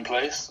plan in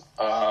place.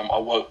 I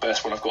work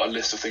best when I've got a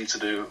list of things to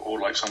do or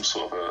like some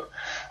sort of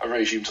a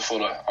regime to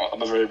follow.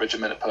 I'm a very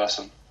regimented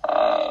person.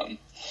 And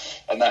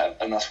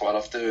that's what I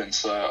love doing.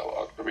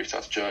 So I reached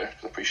out to Joe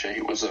because I appreciate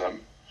he was...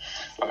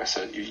 like I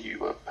said, you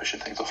were pushing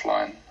things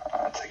offline,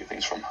 taking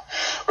things from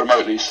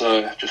remotely.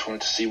 So just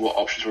wanted to see what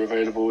options were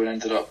available and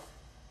ended up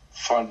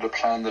finding a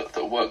plan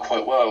that worked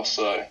quite well.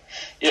 So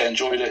yeah,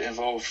 enjoyed it,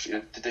 involved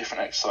the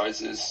different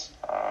exercises.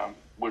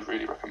 Would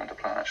really recommend a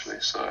plan actually.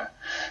 So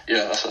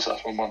yeah, that's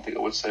one thing I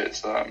would say.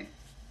 It's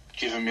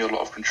given me a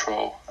lot of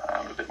control,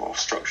 a bit more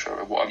structure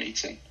of what I'm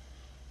eating.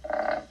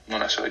 Not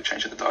necessarily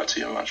changing the diet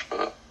too much,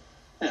 but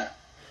yeah.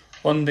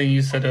 One thing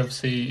you said,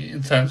 obviously,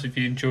 in terms of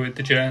you enjoyed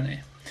the journey.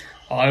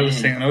 I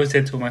was thinking, I always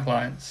said to all my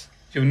clients,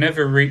 you'll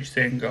never reach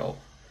the end goal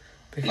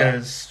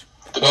because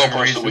the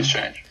goalposts always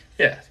change.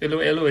 Yeah, it'll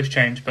always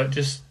change, but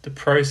just the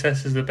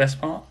process is the best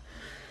part.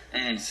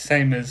 It's the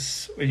same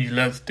as when you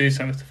learn to do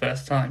something for the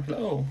first time.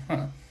 You're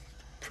like,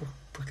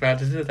 glad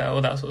to do that,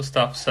 all that sort of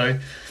stuff. So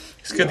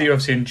it's good that you're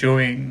obviously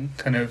enjoying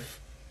kind of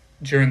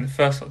during the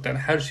first lockdown.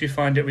 How did you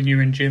find it when you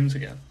were in gyms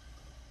again?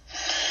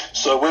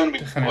 So when we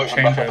opened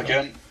back up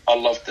again, I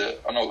loved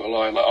it. I'm not gonna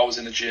lie. Like, I was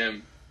in the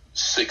gym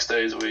 6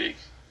 days a week,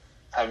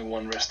 having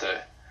one rest day.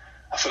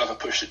 I feel like I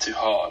pushed it too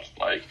hard.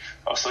 Like,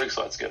 I was so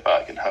excited to get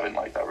back and having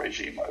like that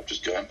regime, like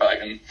just going back.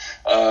 And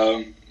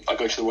I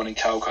go to the one in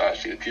Calcutta,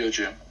 actually, the Pure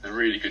Gym, a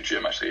really good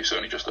gym actually. It's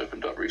only just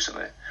opened up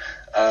recently.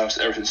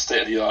 So everything's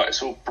state of the art.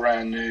 It's all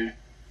brand new.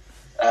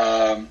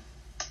 And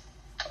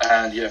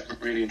yeah,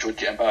 really enjoyed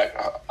getting back.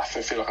 I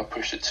feel like I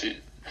pushed it too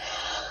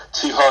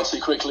hard,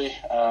 too quickly.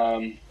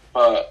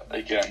 But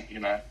again,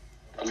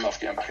 I love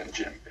getting back in the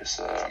gym. It's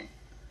got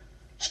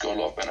a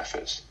lot of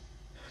benefits.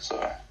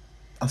 So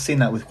I've seen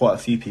that with quite a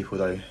few people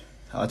though.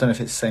 I don't know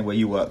if it's the same where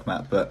you work,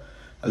 Matt, but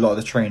a lot of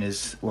the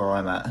trainers where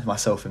I'm at,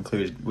 myself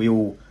included, we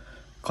all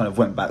kind of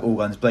went back all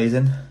guns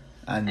blazing.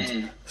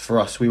 And for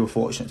us, we were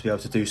fortunate to be able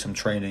to do some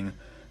training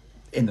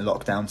in the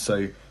lockdown.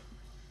 So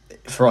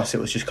for us, it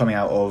was just coming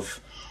out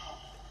of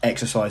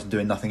exercise and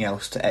doing nothing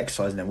else to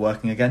exercise and then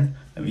working again.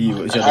 And you,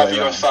 it was how have you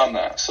guys found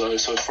that? So how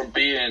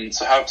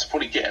to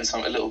probably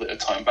getting a little bit of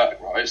time back,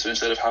 right? So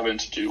instead of having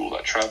to do all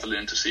that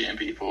travelling to seeing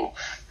people,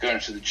 going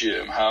to the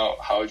gym, how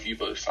have you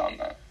both found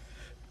that?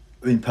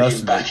 I mean,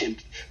 personally,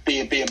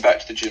 being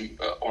back to the gym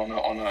on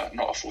a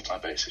not a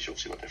full-time basis. You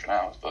obviously got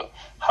different hours, but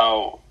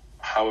how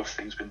have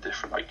things been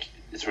different? Like,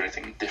 is there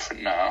anything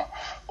different now,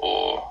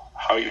 or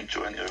how are you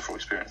enjoying the overall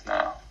experience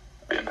now,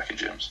 being back in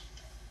gyms?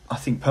 I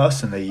think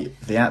personally,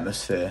 the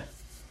atmosphere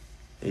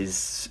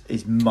is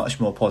much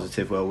more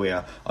positive where we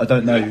are. I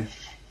don't know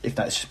if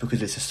that's just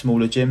because it's a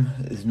smaller gym.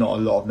 There's not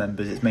a lot of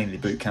members. It's mainly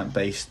boot camp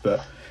based,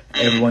 but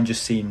everyone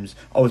just seems.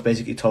 I was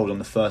basically told on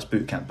the first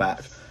boot camp back,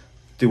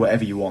 do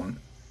whatever you want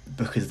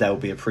because they'll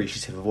be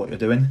appreciative of what you're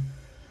doing,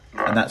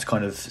 and that's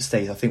kind of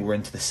stayed. I think we're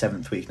into the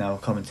 7th week now,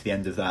 coming to the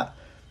end of that,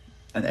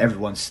 and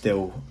everyone's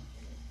still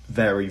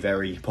very,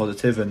 very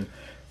positive. And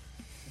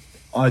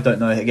I don't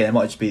know, again, it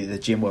might just be the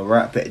gym where we're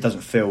at, but it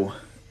doesn't feel...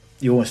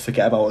 You almost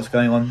forget about what's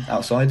going on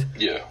outside.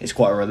 Yeah. It's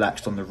quite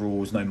relaxed on the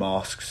rules, no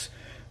masks.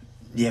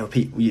 Yeah,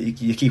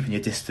 you're keeping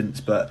your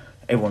distance, but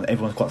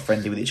everyone's quite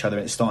friendly with each other,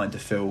 and it's starting to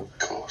feel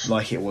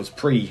like it was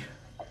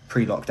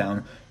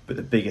pre-lockdown, but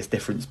the biggest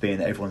difference being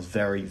that everyone's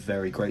very,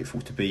 very grateful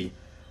to be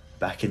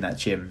back in that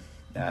gym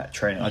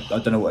training. I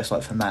don't know what it's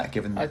like for Matt,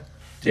 given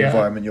the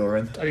environment you're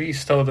in. I think you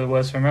stole the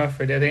words from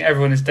Alfred. I think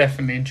everyone is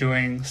definitely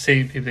enjoying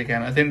seeing people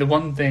again. I think the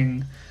one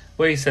thing...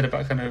 What you said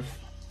about kind of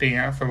being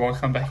out for a while,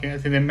 come back in, I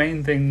think the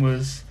main thing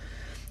was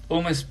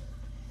almost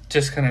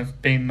just kind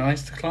of being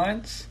nice to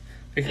clients,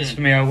 because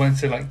for me, I wanted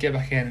to like get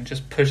back in and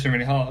just push them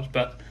really hard.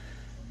 But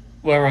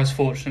where I was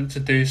fortunate to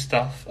do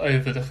stuff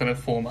over the kind of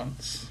 4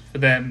 months, for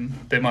them,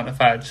 they might have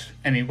had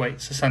any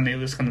weight, so suddenly it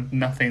was kind of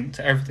nothing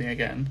to everything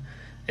again.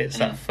 It's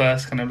that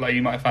first kind of, like,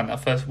 you might have found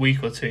that first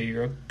week or two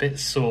you're a bit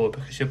sore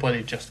because your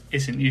body just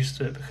isn't used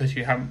to it because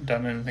you haven't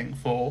done anything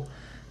for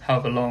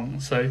however long.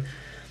 So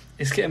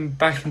it's getting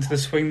back into the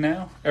swing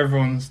now.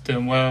 Everyone's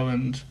doing well,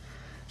 and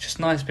it's just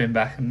nice being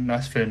back and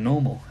nice feeling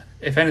normal.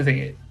 If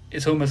anything,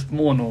 it's almost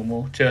more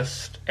normal.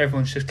 Just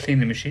everyone's just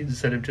cleaning machines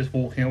instead of just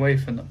walking away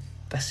from them.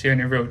 That's the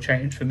only real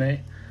change for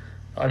me.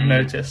 I've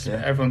noticed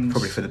everyone's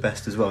probably for the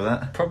best as well.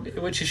 That probably,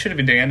 which you should have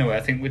been doing anyway.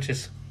 I think, which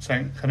is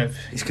something kind of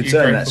it's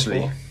concerning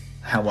actually.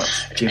 How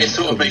much gym it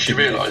sort of makes you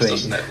realise,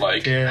 doesn't it?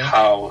 Like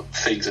how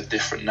things are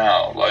different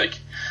now. Like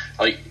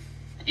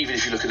even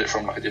if you look at it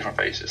from like a different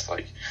basis,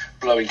 like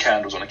blowing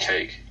candles on a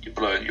cake, you're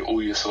blowing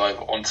all your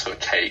saliva onto a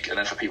cake, and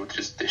then for people to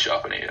just dish it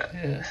up and eat it.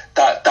 Yeah.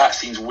 That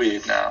seems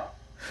weird now.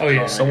 Oh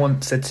yeah.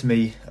 Someone said to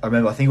me, I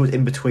remember, I think it was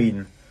in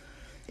between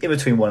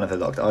one of the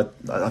lockdowns.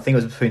 I think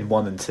it was between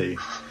 1 and 2,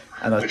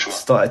 and I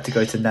started to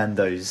go to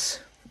Nando's.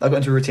 I got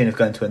into a routine of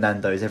going to a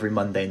Nando's every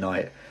Monday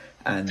night,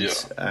 and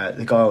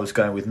the guy I was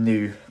going with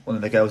knew one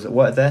of the girls that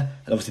worked there,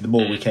 and obviously the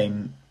more we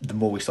came, the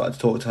more we started to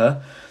talk to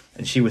her,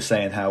 and she was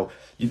saying how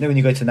you know when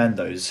you go to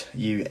Nando's,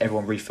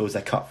 everyone refills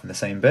their cup from the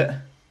same bit.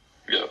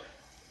 Yeah.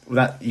 Well,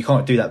 that you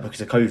can't do that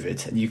because of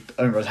COVID, and you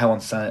don't realise how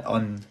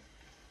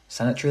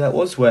unsanitary that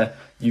was. Where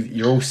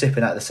you're all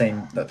sipping out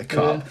the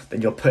cup,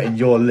 then you're putting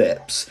your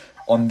lips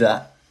on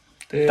that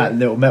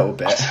little metal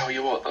bit. I tell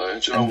you what, though,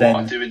 do you know what?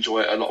 I do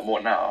enjoy it a lot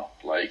more now.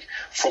 Like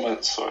from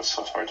a sorry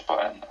to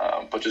butt in,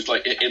 but just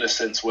like in a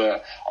sense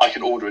where I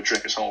can order a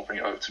drink and someone will bring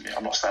it over to me.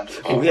 I'm not standing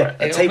at the bar. Oh yeah,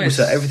 right?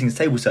 Everything's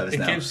table service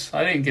now.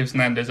 I think it gives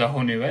Nando's a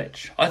whole new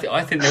edge. I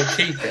think they'll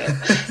keep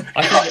it.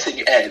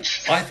 Cutting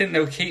edge. I think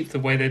they'll keep the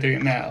way they're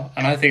doing it now,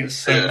 and I think it's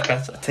so much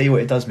better. Tell you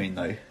what it does mean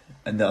though,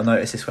 and I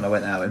noticed this when I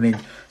went out. I mean,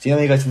 so you know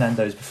when you go to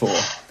Nando's before,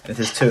 if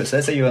there's two, so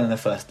let's say you're on a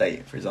first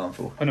date, for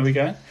example. When are we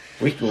going?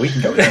 We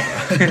can go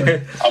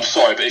whenever. I'm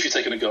sorry, but if you're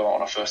taking a girl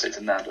on a first date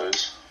to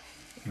Nando's,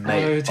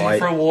 take her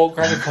for a walk,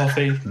 grab a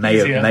coffee. May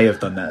have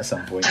done that at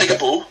some point. Take a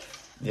ball.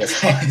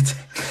 Yes,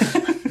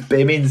 but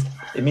it means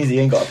that you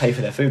ain't got to pay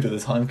for their food all the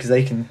time because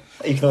they can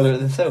order it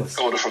themselves.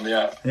 Order from the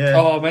app. Yeah.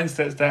 Oh, men's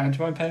steps down. Do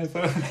you mind paying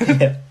for it?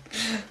 Yeah.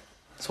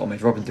 That's what I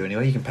made Robin do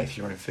anyway. You can pay for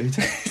your own food.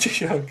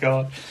 Oh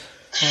God.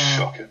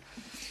 Shocking.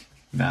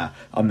 Nah,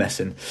 I'm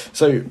messing.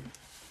 So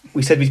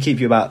we said we'd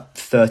keep you about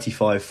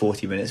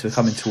 35-40 minutes. We're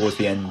coming towards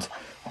the end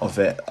of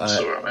it.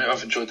 Sorry, mate.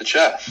 I've enjoyed the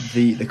chat.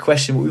 The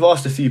question, we've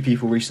asked a few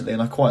people recently,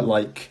 and I quite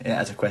like it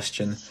as a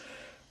question,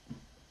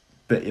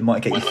 but it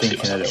might get you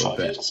thinking a little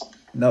bit.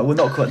 No, we're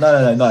not quite.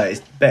 No.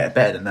 It's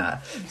better than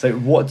that. So,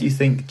 what do you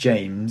think,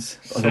 James?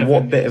 Or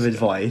what bit of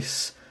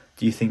advice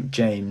do you think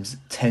James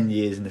 10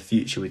 years in the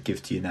future would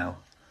give to you now?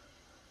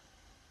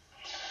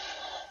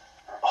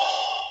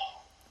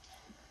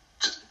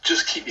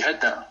 Just keep your head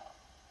down.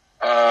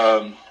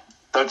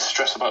 Don't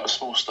stress about the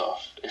small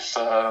stuff. If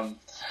a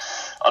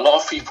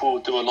lot of people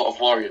do a lot of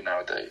worrying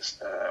nowadays,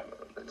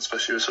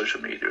 especially with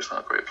social media, it's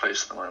not a great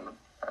place at the moment.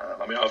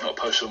 I mean, I've not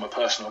posted on my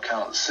personal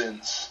account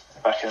since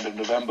back end of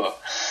November,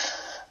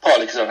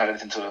 partly because I haven't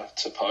had anything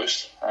to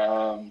post,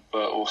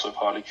 but also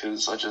partly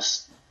because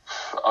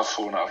I've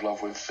fallen out of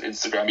love with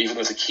Instagram, even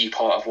though it's a key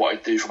part of what I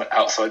do from an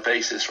outside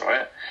basis,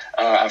 right?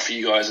 And for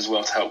you guys as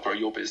well to help grow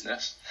your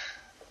business.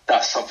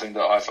 That's something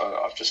that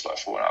I've just like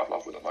fallen out of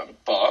love with at the moment.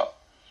 But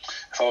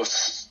if I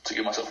was to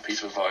give myself a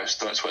piece of advice,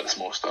 don't sweat the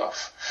small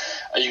stuff.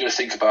 Are you going to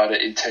think about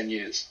it in 10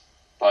 years?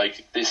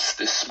 Like this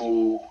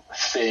small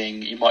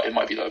thing, it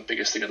might be the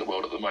biggest thing in the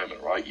world at the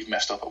moment, right? You've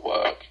messed up at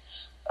work.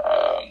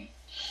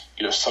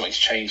 Something's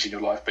changed in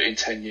your life, but in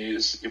 10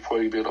 years, you're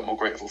probably going to be a lot more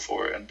grateful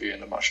for it and be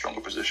in a much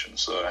stronger position.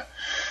 So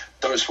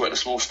don't sweat the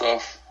small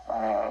stuff.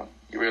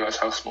 You realise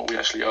how small we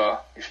actually are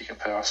if you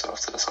compare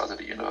ourselves to the size of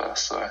the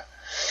universe. So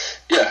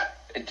yeah,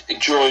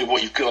 enjoy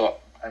what you've got,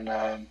 and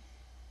that'll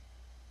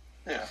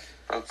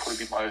probably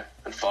be my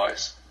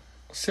advice.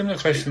 Similar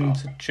question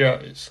to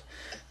Joe's,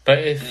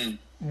 but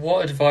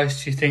what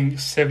advice do you think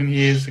 7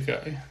 years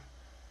ago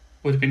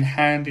would have been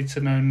handy to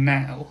know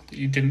now that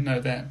you didn't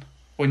know then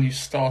when you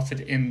started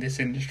in this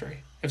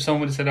industry? If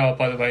someone would have said, "Oh,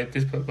 by the way,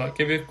 this book, like,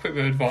 give you a quick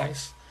bit of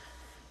advice,"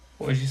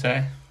 what would you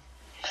say?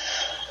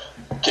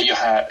 Get your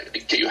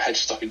head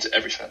stuck into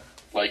everything.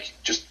 Like,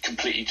 just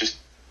completely just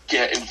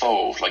get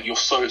involved. Like, you're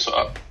so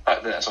up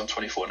back there, so I'm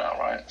 24 now,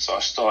 right? So I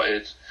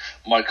started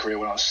my career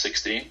when I was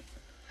 16.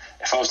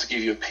 If I was to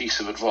give you a piece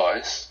of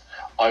advice,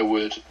 I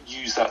would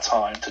use that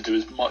time to do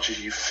as much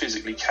as you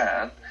physically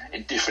can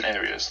in different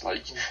areas.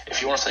 Like,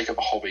 if you want to take up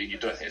a hobby and you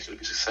don't think it's going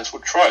to be successful,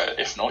 try it.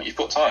 If not, you've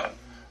got time.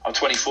 I'm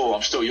 24,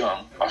 I'm still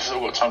young. I've still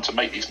got time to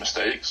make these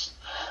mistakes.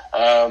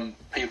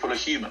 People are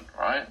human,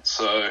 right?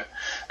 So,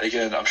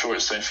 again, I'm sure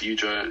it's the same for you,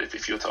 Joe,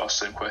 if you were to ask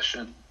the same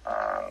question.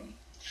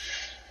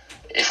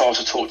 If I was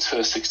to talk to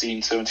a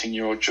 16,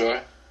 17-year-old Joe,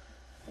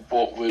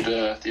 what would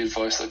the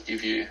advice I'd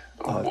give you?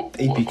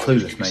 He'd be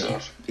clueless,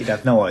 mate. He'd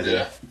have no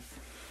idea.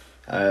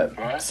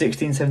 Right?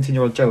 16,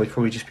 17-year-old Joe would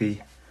probably just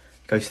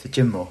go to the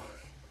gym more.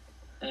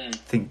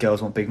 Think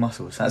girls want big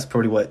muscles. That's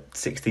probably what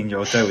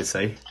 16-year-old Joe would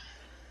say.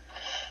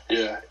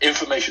 Yeah,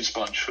 information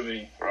sponge for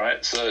me,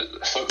 right? So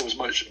soak up as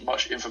much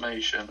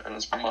information and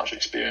as much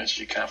experience as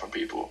you can from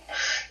people.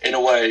 In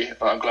a way,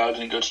 I'm glad I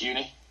didn't go to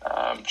uni.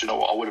 Do you know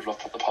what? I would have loved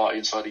to have the party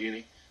inside of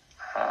uni.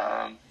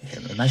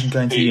 Imagine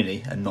going to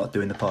uni and not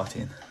doing the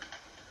partying.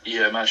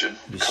 Yeah, imagine.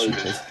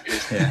 COVID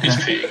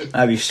is peak.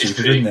 That'd be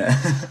stupid, wouldn't it?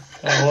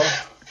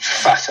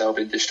 Fat hell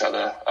being dished out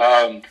there.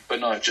 But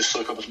no, just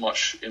soak up as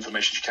much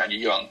information as you can.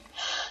 You're young.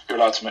 You're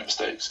allowed to make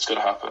mistakes. It's going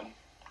to happen.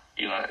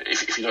 You know,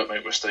 if you don't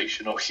make mistakes,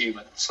 you're not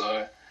human.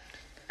 So,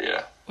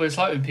 yeah. Well, it's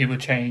like when people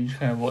change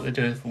kind of what they're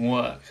doing from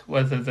work,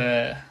 whether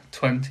they're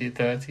 20,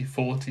 30,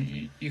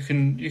 40, you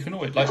can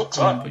always, like,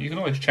 but you can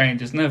always change.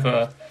 There's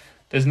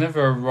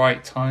never a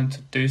right time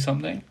to do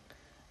something.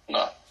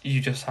 No.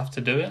 You just have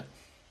to do it.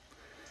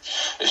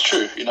 It's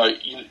true. You know,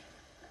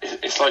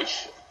 it's like,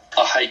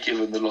 I hate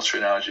giving the lottery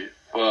analogy,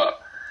 but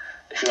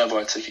if you don't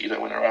buy a ticket, you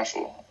don't win a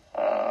raffle.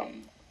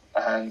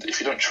 And if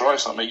you don't try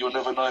something, you'll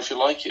never know if you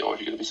like it or if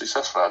you're going to be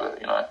successful at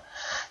it. You know,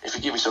 if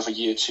you give yourself a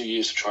year, 2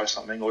 years to try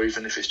something, or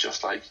even if it's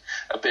just like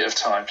a bit of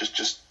time,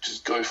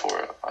 just go for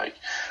it. Like,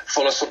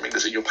 follow something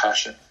that's in your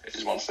passion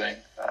is one thing.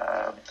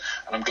 And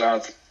I'm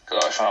glad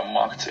that I found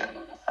marketing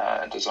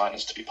and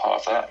designers to be part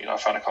of that. You know, I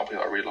found a company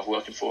that I really love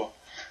working for,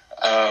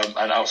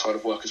 and outside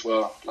of work as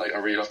well. Like, I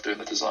really love doing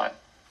the design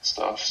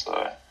stuff.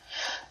 So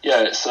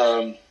yeah, it's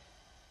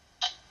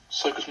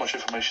soak as much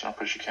information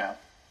up as you can.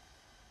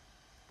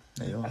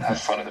 There you are. And have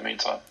fun in the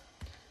meantime.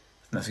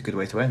 That's a good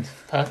way to end.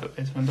 Perfect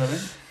way to end, I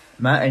think.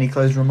 Matt, any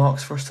closing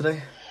remarks for us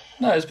today?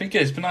 No, it's been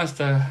good. It's been nice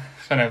to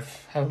kind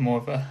of have more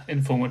of a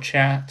informal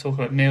chat, talk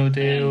about meal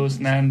deals,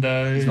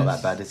 Nando's. He's not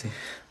that bad, is he?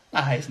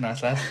 He's a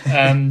nice lad.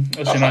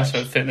 Also nice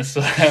about fitness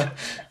as well.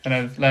 And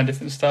I've learned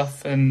different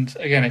stuff. And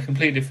again, a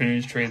completely different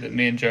industry that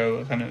me and Joe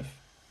are kind of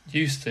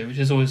used to, which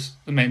is always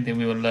the main thing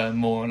we want to learn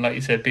more. And like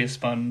you said, be a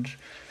sponge.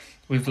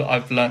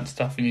 I've learnt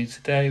stuff from you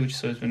today, which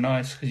has always been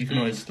nice because you can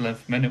always learn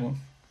from anyone.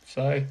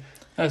 So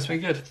that's been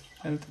good.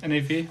 And any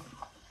of you?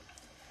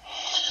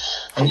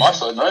 From my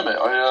side, no, mate.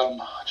 I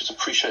just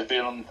appreciate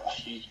being on.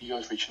 You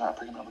guys reaching out,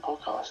 bringing me on the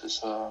podcast. It's,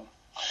 do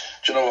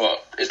you know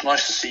what? It's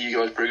nice to see you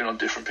guys bringing on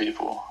different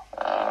people.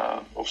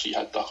 Obviously, you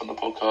had Duck on the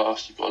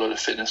podcast. You've got a lot of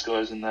fitness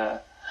guys in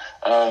there,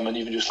 and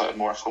even just like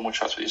more informal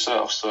chats with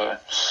yourself. So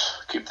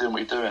keep doing what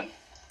you're doing,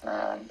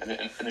 and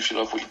if you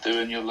love what you're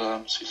doing,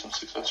 you'll see some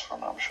success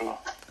from it, I'm sure.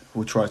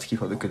 We'll try to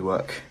keep up the good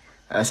work.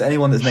 So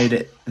anyone that's made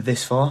it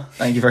this far,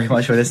 thank you very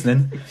much for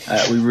listening.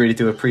 We really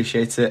do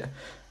appreciate it.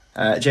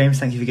 James,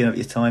 thank you for giving up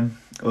your time.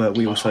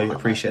 We also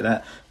appreciate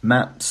that.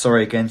 Matt,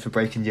 sorry again for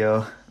breaking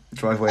your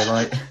driveway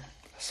light.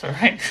 That's all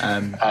right.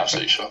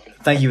 Absolutely shocking.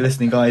 Thank you for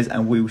listening, guys,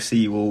 and we will see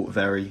you all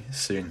very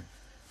soon.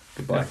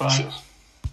 Goodbye. Bye.